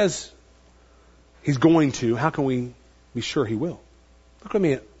says he's going to, how can we be sure he will? Look with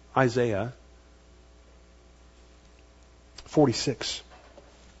me at Isaiah 46.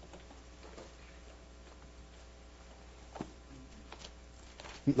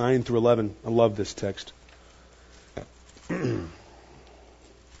 Nine through 11. I love this text.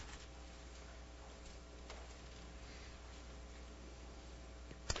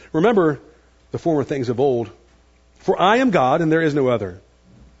 Remember the former things of old. For I am God and there is no other.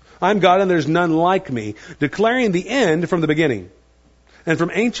 I am God and there is none like me, declaring the end from the beginning, and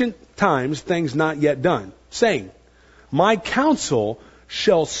from ancient times things not yet done, saying, my counsel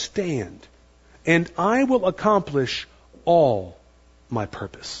shall stand, and I will accomplish all my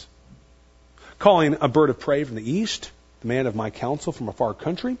purpose. Calling a bird of prey from the east, the man of my counsel from a far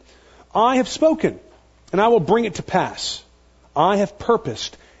country, I have spoken, and I will bring it to pass. I have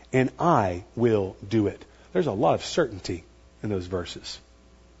purposed, and I will do it. There's a lot of certainty in those verses.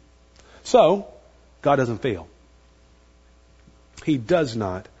 So, God doesn't fail. He does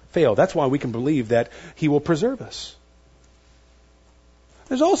not fail. That's why we can believe that He will preserve us.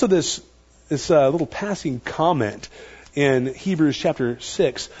 There's also this little passing comment in Hebrews chapter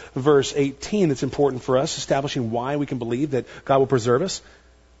 6, verse 18 that's important for us, establishing why we can believe that God will preserve us.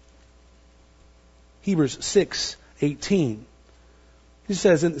 Hebrews 6:18. He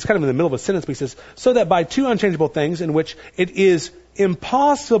says, and it's kind of in the middle of a sentence, but he says, so that by two unchangeable things in which it is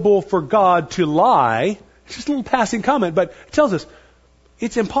impossible for God to lie. It's just a little passing comment, but it tells us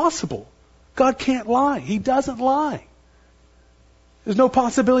it's impossible. God can't lie. He doesn't lie. There's no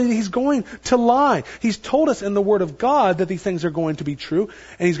possibility that He's going to lie. He's told us in the Word of God that these things are going to be true,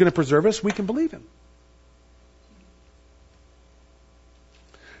 and He's going to preserve us. We can believe Him.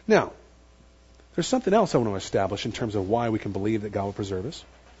 Now, there's something else I want to establish in terms of why we can believe that God will preserve us.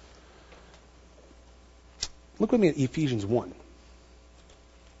 Look with me at Ephesians 1.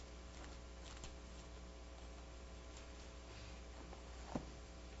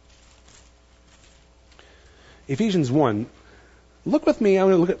 Ephesians 1. Look with me. I'm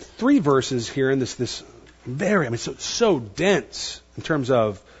going to look at 3 verses here in this very, so dense in terms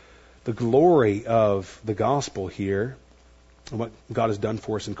of the glory of the gospel here and what God has done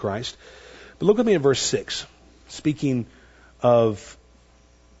for us in Christ. But look with me at verse 6, speaking of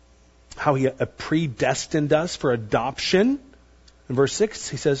how He predestined us for adoption. In verse 6,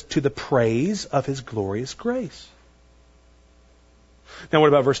 he says, to the praise of His glorious grace. Now what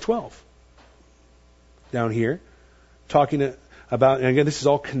about verse 12? Down here, talking about, and again, this is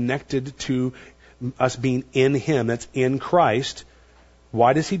all connected to us being in Him, that's in Christ.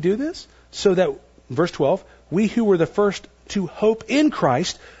 Why does He do this? So that, verse 12, we who were the first to hope in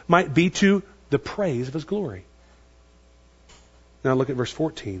Christ might be to the praise of His glory. Now look at verse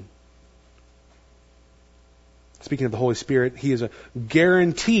 14. Speaking of the Holy Spirit, He is a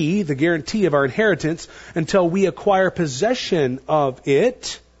guarantee, the guarantee of our inheritance until we acquire possession of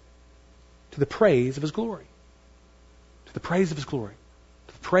it to the praise of His glory. To the praise of His glory.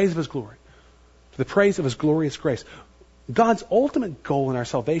 To the praise of His glory. To the praise of His glorious grace. God's ultimate goal in our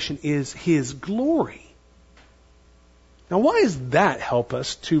salvation is His glory. Now, why does that help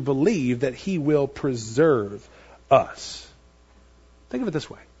us to believe that He will preserve us? Think of it this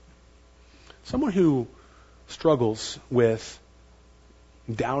way. Someone who struggles with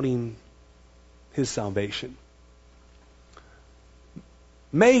doubting his salvation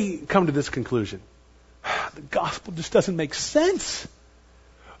may come to this conclusion. The gospel just doesn't make sense.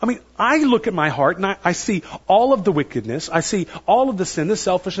 I look at my heart and I see all of the wickedness. I see all of the sin, the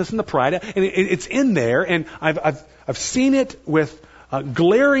selfishness, and the pride, and it's in there. And I've seen it with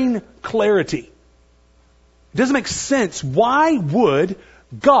glaring clarity. It doesn't make sense. Why would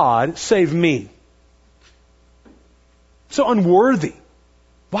God save me? So unworthy.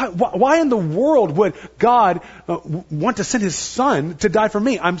 Why in the world would God want to send His Son to die for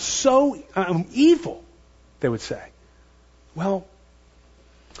me? I'm evil, they would say. Well,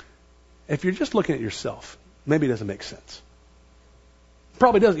 if you're just looking at yourself, maybe it doesn't make sense.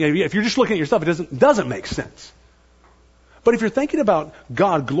 Probably doesn't. If you're just looking at yourself, it doesn't make sense. But if you're thinking about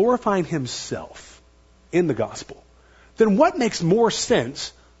God glorifying Himself in the gospel, then what makes more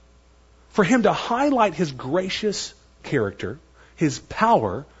sense for Him to highlight His gracious character, His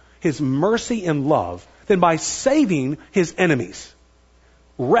power, His mercy and love, than by saving His enemies,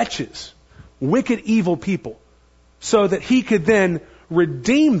 wretches, wicked, evil people, so that He could then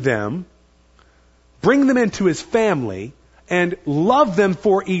redeem them, bring them into His family, and love them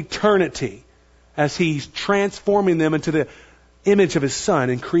for eternity as He's transforming them into the image of His Son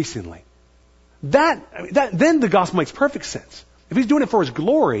increasingly. Then the gospel makes perfect sense. If He's doing it for His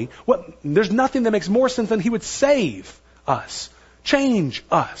glory, there's nothing that makes more sense than He would save us, change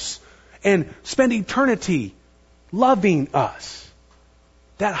us, and spend eternity loving us.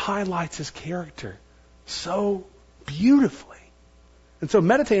 That highlights His character so beautifully. And so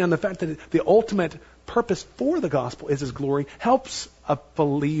meditating on the fact that the ultimate purpose for the gospel is His glory helps a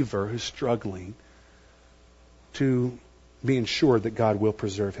believer who's struggling to be ensured that God will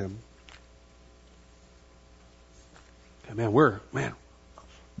preserve him. Okay,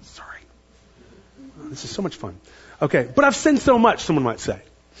 sorry. This is so much fun. Okay, but I've sinned so much, someone might say.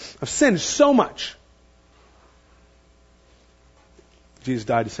 I've sinned so much. Jesus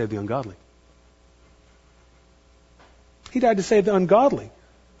died to save the ungodly. He died to save the ungodly.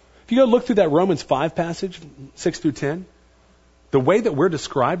 If you go look through that Romans 5 passage, 6 through 10, the way that we're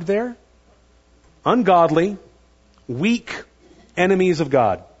described there, ungodly, weak, enemies of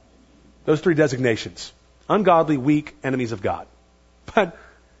God. Those three designations. Ungodly, weak, enemies of God. But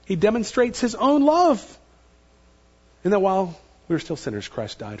he demonstrates his own love. In that while we were still sinners,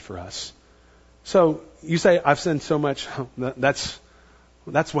 Christ died for us. So you say, I've sinned so much. That's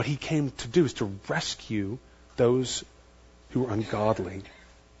what he came to do, is to rescue those who are ungodly.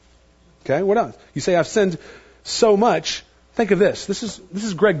 Okay, what else? You say, I've sinned so much. Think of this. This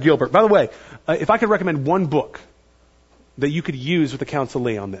is Greg Gilbert. By the way, if I could recommend one book that you could use with the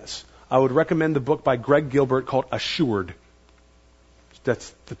counselee on this, I would recommend the book by Greg Gilbert called Assured.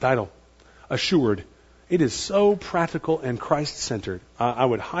 That's the title. Assured. It is so practical and Christ-centered. I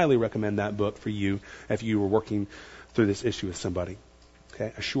would highly recommend that book for you if you were working through this issue with somebody.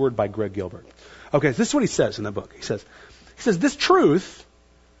 Okay, Assured by Greg Gilbert. Okay, this is what he says in that book. He says, this truth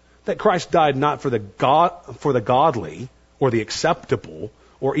that Christ died not for the godly or the acceptable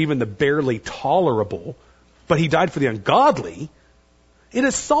or even the barely tolerable, but he died for the ungodly, it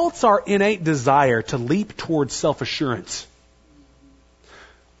assaults our innate desire to leap towards self-assurance.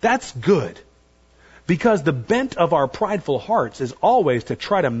 That's good, because the bent of our prideful hearts is always to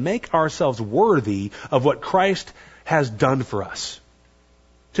try to make ourselves worthy of what Christ has done for us.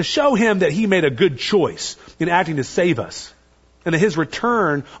 To show him that he made a good choice in acting to save us, and that his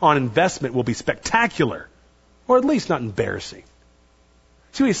return on investment will be spectacular, or at least not embarrassing.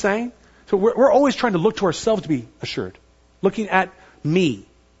 See what he's saying? So we're always trying to look to ourselves to be assured. Looking at me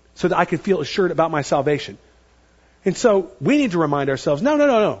so that I can feel assured about my salvation. And so we need to remind ourselves,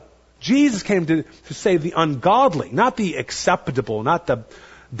 no. Jesus came to save the ungodly, not the acceptable, not the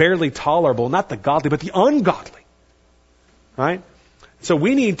barely tolerable, not the godly, but the ungodly. Right? So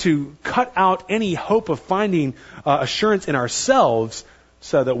we need to cut out any hope of finding assurance in ourselves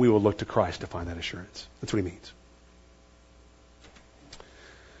so that we will look to Christ to find that assurance. That's what he means.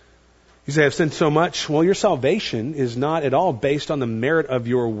 You say, I've sinned so much. Well, your salvation is not at all based on the merit of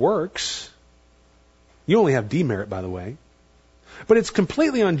your works. You only have demerit, by the way. But it's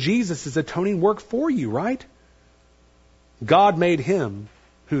completely on Jesus' atoning work for you, right? God made him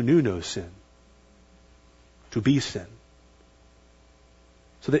who knew no sin to be sin,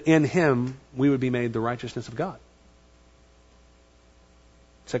 so that in him we would be made the righteousness of God.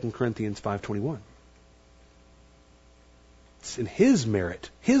 2 Corinthians 5:21. It's in his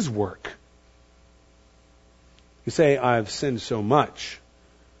merit, his work. You say, I've sinned so much.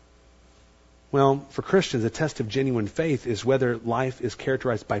 Well, for Christians, a test of genuine faith is whether life is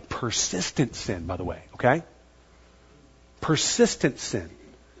characterized by persistent sin, by the way, okay? Persistent sin.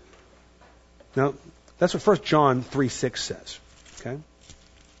 Now, that's what 1 John 3:6 says, okay?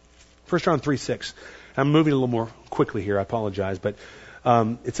 1 John 3:6. I'm moving a little more quickly here, I apologize, but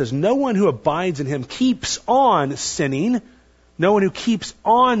it says, no one who abides in him keeps on sinning. No one who keeps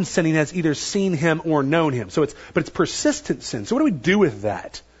on sinning has either seen him or known him. But it's persistent sin. So what do we do with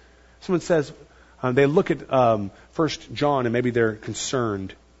that? Someone says, they look at 1 John and maybe they're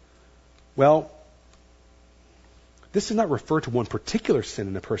concerned. Well, this does not refer to one particular sin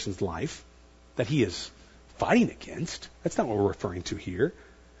in a person's life that he is fighting against. That's not what we're referring to here.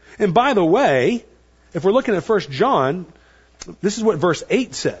 And by the way, if we're looking at 1 John, this is what verse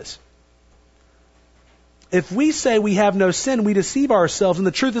 8 says. If we say we have no sin, we deceive ourselves and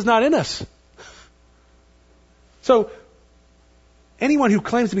the truth is not in us. So, anyone who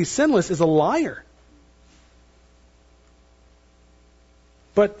claims to be sinless is a liar.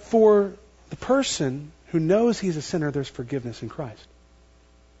 But for the person who knows he's a sinner, there's forgiveness in Christ.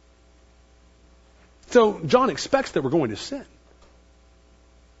 So, John expects that we're going to sin.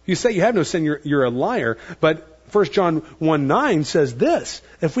 You say you have no sin, you're a liar. But 1 John 1:9 says this,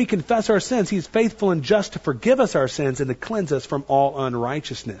 if we confess our sins, he's faithful and just to forgive us our sins and to cleanse us from all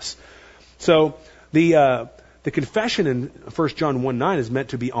unrighteousness. So the confession in 1 John 1:9 is meant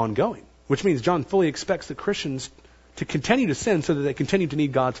to be ongoing, which means John fully expects the Christians to continue to sin so that they continue to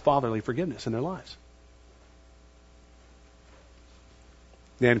need God's fatherly forgiveness in their lives.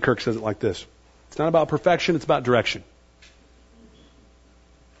 Dan Kirk says it like this, it's not about perfection, it's about direction.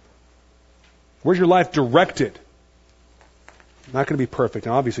 Where's your life directed? Not going to be perfect.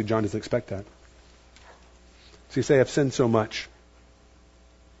 Now, obviously, John doesn't expect that. So you say, I've sinned so much.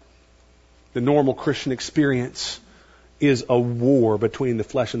 The normal Christian experience is a war between the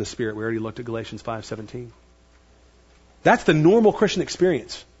flesh and the spirit. We already looked at Galatians 5:17. That's the normal Christian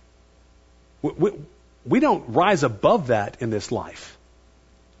experience. we don't rise above that in this life.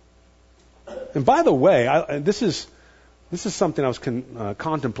 And by the way, this is something I was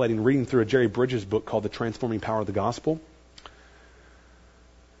contemplating reading through a Jerry Bridges book called The Transforming Power of the Gospel.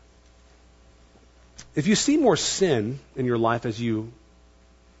 If you see more sin in your life as you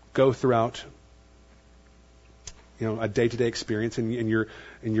go throughout, a day-to-day experience, and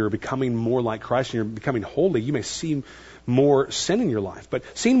you're becoming more like Christ, and you're becoming holy, you may see more sin in your life. But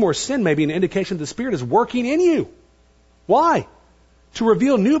seeing more sin may be an indication that the Spirit is working in you. Why? To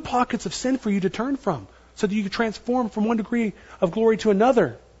reveal new pockets of sin for you to turn from, so that you can transform from one degree of glory to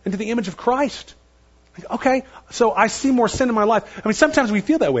another into the image of Christ. Okay, so I see more sin in my life. I mean, sometimes we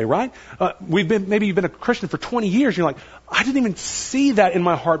feel that way, right? Maybe you've been a Christian for 20 years. You're like, I didn't even see that in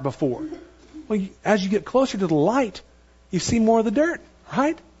my heart before. Well, as you get closer to the light, you see more of the dirt,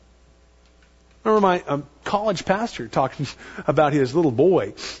 right? I remember my college pastor talking about his little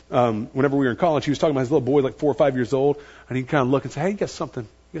boy. Whenever we were in college, he was talking about his little boy, like 4 or 5 years old, and he'd kind of look and say, "Hey, you got something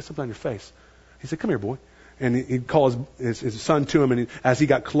on your face." He said, "Come here, boy." And he'd call his son to him, and as he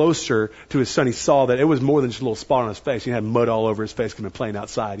got closer to his son, he saw that it was more than just a little spot on his face. He had mud all over his face, coming playing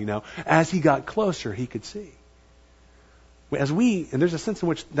outside, As he got closer, he could see. And there's a sense in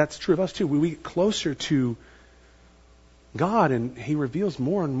which that's true of us too. We get closer to God, and He reveals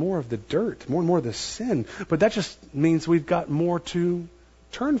more and more of the dirt, more and more of the sin. But that just means we've got more to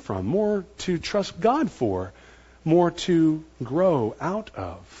turn from, more to trust God for, more to grow out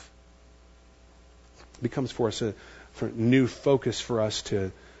of. It becomes for us a new focus for us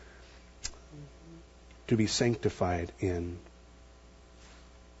to be sanctified in.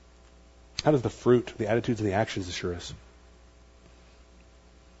 How does the fruit, the attitudes, and the actions assure us?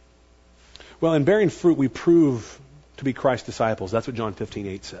 Well, in bearing fruit, we prove to be Christ's disciples. That's what John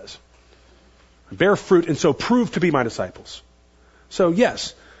 15:8 says. Bear fruit, and so prove to be my disciples. So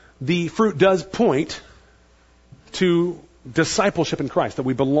yes, the fruit does point to discipleship in Christ, that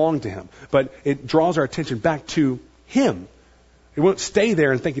we belong to Him. But it draws our attention back to Him. We won't stay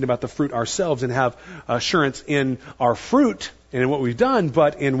there and thinking about the fruit ourselves and have assurance in our fruit and in what we've done,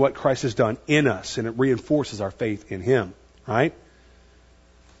 but in what Christ has done in us. And it reinforces our faith in Him, right?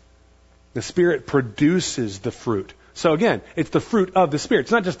 The Spirit produces the fruit. So again, it's the fruit of the Spirit.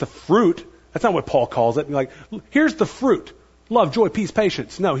 It's not just the fruit. That's not what Paul calls it. Like, here's the fruit. Love, joy, peace,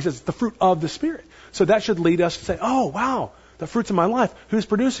 patience. No, he says it's the fruit of the Spirit. So that should lead us to say, oh, wow, the fruit's in my life. Who's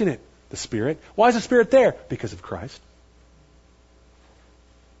producing it? The Spirit. Why is the Spirit there? Because of Christ.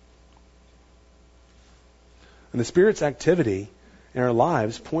 And the Spirit's activity in our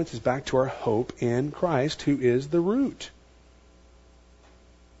lives points us back to our hope in Christ, who is the root.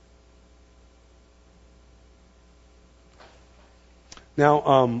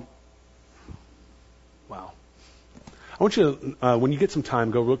 Now, wow. I want you to, when you get some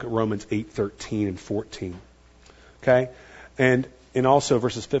time, go look at Romans 8:13 and 14. Okay? And also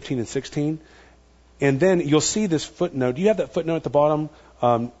verses 15 and 16. And then you'll see this footnote. Do you have that footnote at the bottom?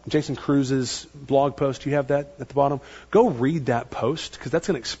 Jason Cruz's blog post, do you have that at the bottom? Go read that post, because that's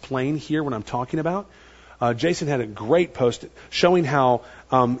going to explain here what I'm talking about. Jason had a great post showing how,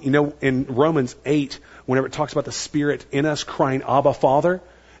 in Romans 8, whenever it talks about the Spirit in us crying, Abba, Father,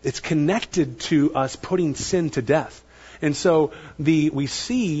 it's connected to us putting sin to death. And so we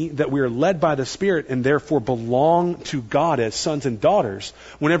see that we are led by the Spirit and therefore belong to God as sons and daughters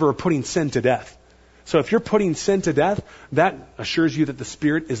whenever we're putting sin to death. So if you're putting sin to death, that assures you that the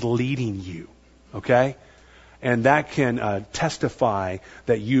Spirit is leading you. Okay? And that can testify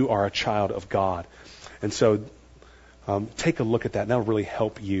that you are a child of God. And so take a look at that. And that'll really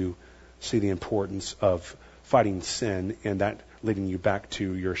help you see the importance of fighting sin, and that leading you back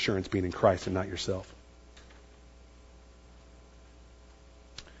to your assurance being in Christ and not yourself.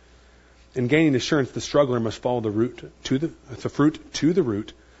 In gaining assurance, the struggler must follow the fruit to the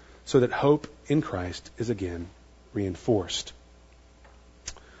root, so that hope in Christ is again reinforced.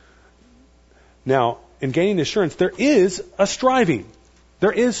 Now, in gaining assurance, there is a striving.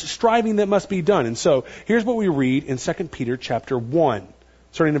 There is striving that must be done. And so, here's what we read in 2 Peter chapter 1,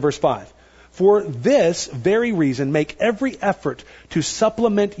 starting in verse 5. For this very reason, make every effort to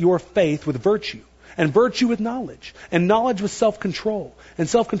supplement your faith with virtue, and virtue with knowledge, and knowledge with self-control, and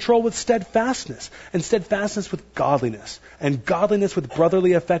self-control with steadfastness, and steadfastness with godliness, and godliness with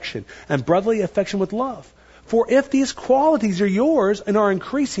brotherly affection, and brotherly affection with love. For if these qualities are yours and are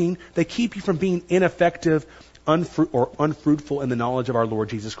increasing, they keep you from being ineffective or unfruitful in the knowledge of our Lord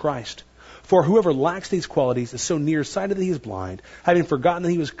Jesus Christ. For whoever lacks these qualities is so nearsighted that he is blind, having forgotten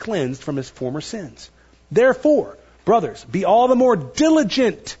that he was cleansed from his former sins. Therefore, brothers, be all the more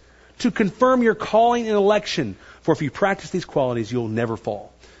diligent to confirm your calling and election, for if you practice these qualities, you'll never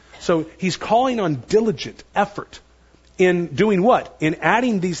fall. So he's calling on diligent effort in doing what? In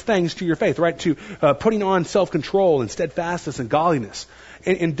adding these things to your faith, right? To putting on self-control and steadfastness and godliness.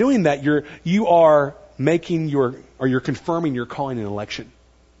 And in doing that, you are you're confirming your calling and election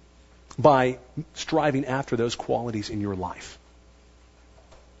by striving after those qualities in your life.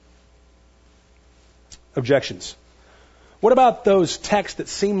 Objections. What about those texts that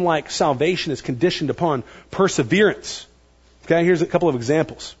seem like salvation is conditioned upon perseverance? Okay, here's a couple of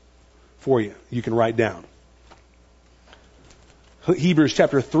examples for you. You can write down. Hebrews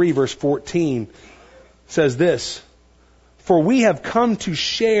chapter 3, verse 14 says this, "For we have come to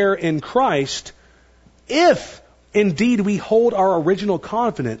share in Christ if indeed we hold our original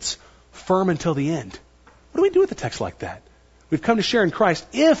confidence firm until the end." What do we do with a text like that? We've come to share in Christ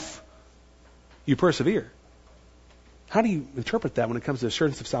if you persevere. How do you interpret that when it comes to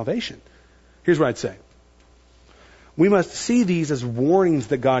assurance of salvation? Here's what I'd say. We must see these as warnings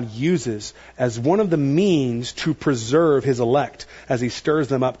that God uses as one of the means to preserve his elect as he stirs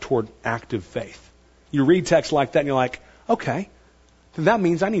them up toward active faith. You read texts like that and you're like, okay, then that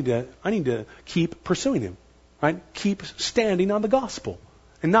means I need to keep pursuing him, right? Keep standing on the gospel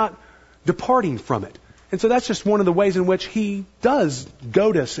and not departing from it. And so that's just one of the ways in which he does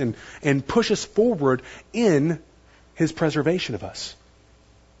goad us and push us forward in his preservation of us.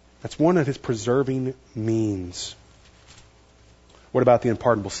 That's one of his preserving means. What about the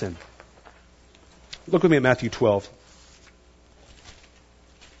unpardonable sin? Look with me at Matthew 12.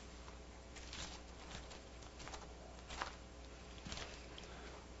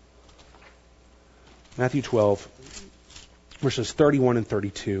 Matthew 12, verses 31 and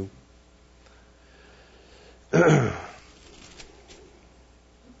 32.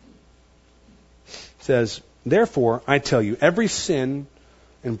 Says, "Therefore, I tell you, every sin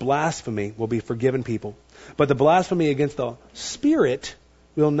and blasphemy will be forgiven people, but the blasphemy against the Spirit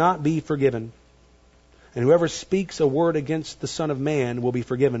will not be forgiven. And whoever speaks a word against the Son of Man will be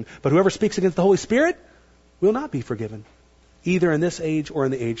forgiven, but whoever speaks against the Holy Spirit will not be forgiven, either in this age or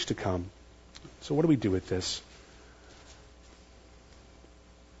in the age to come." So what do we do with this?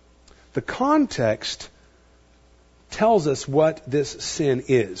 The context tells us what this sin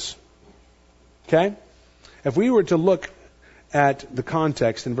is. Okay? If we were to look at the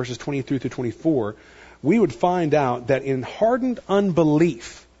context in verses 23 through 24, we would find out that in hardened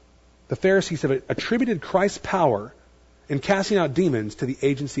unbelief, the Pharisees have attributed Christ's power in casting out demons to the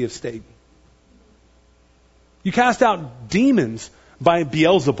agency of Satan. You cast out demons by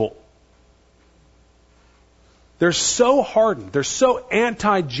Beelzebul. They're so hardened. They're so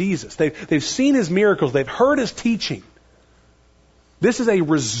anti-Jesus. They've seen his miracles. They've heard his teaching. This is a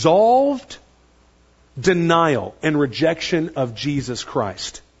resolved denial and rejection of Jesus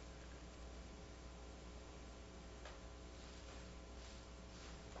Christ.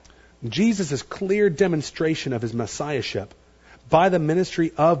 Jesus' clear demonstration of his messiahship by the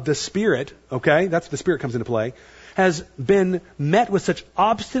ministry of the Spirit, okay, that's the Spirit comes into play, has been met with such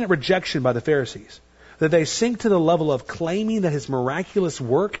obstinate rejection by the Pharisees that they sink to the level of claiming that his miraculous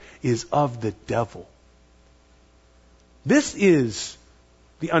work is of the devil. This is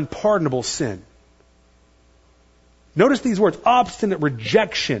the unpardonable sin. Notice these words, obstinate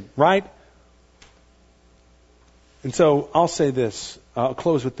rejection, right? And so I'll say this, I'll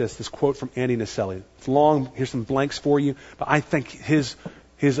close with this quote from Andy Naselli. It's long, here's some blanks for you, but I think his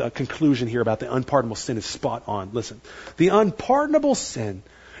conclusion here about the unpardonable sin is spot on. Listen, the unpardonable sin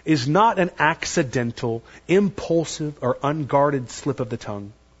is not an accidental, impulsive, or unguarded slip of the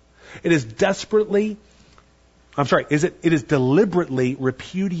tongue. It is deliberately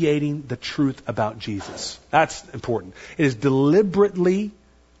repudiating the truth about Jesus. That's important. It is deliberately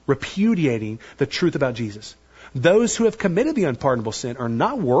repudiating the truth about Jesus. Those who have committed the unpardonable sin are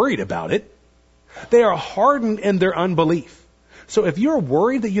not worried about it. They are hardened in their unbelief. So if you're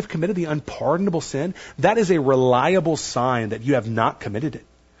worried that you've committed the unpardonable sin, that is a reliable sign that you have not committed it.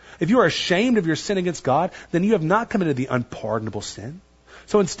 If you are ashamed of your sin against God, then you have not committed the unpardonable sin.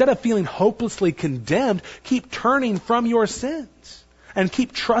 So instead of feeling hopelessly condemned, keep turning from your sins and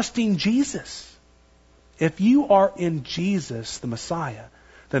keep trusting Jesus. If you are in Jesus, the Messiah,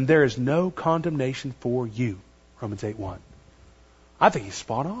 then there is no condemnation for you. Romans 8:1. I think he's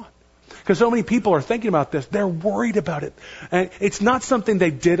spot on. Because so many people are thinking about this. They're worried about it. And it's not something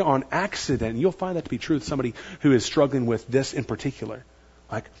they did on accident. You'll find that to be true with somebody who is struggling with this in particular.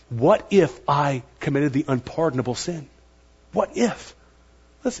 Like, what if I committed the unpardonable sin? What if?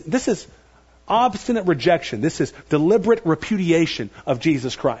 Listen, this is obstinate rejection. This is deliberate repudiation of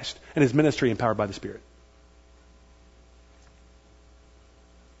Jesus Christ and his ministry empowered by the Spirit.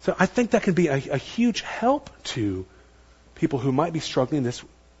 So I think that can be a huge help to people who might be struggling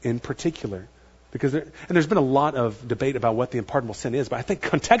in particular. Because there's been a lot of debate about what the unpardonable sin is, but I think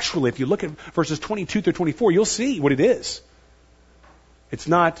contextually, if you look at verses 22 through 24, you'll see what it is. It's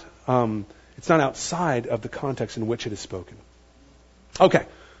not outside of the context in which it is spoken. Okay,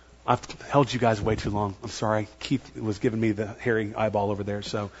 I've held you guys way too long. I'm sorry. Keith was giving me the hairy eyeball over there,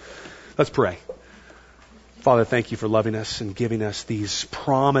 so let's pray. Father, thank you for loving us and giving us these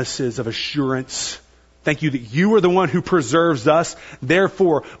promises of assurance. Thank you that you are the one who preserves us.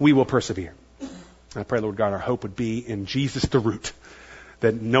 Therefore, we will persevere. I pray, Lord God, our hope would be in Jesus the root.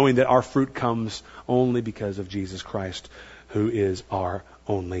 That knowing that our fruit comes only because of Jesus Christ, who is our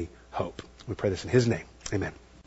only hope. We pray this in His name. Amen.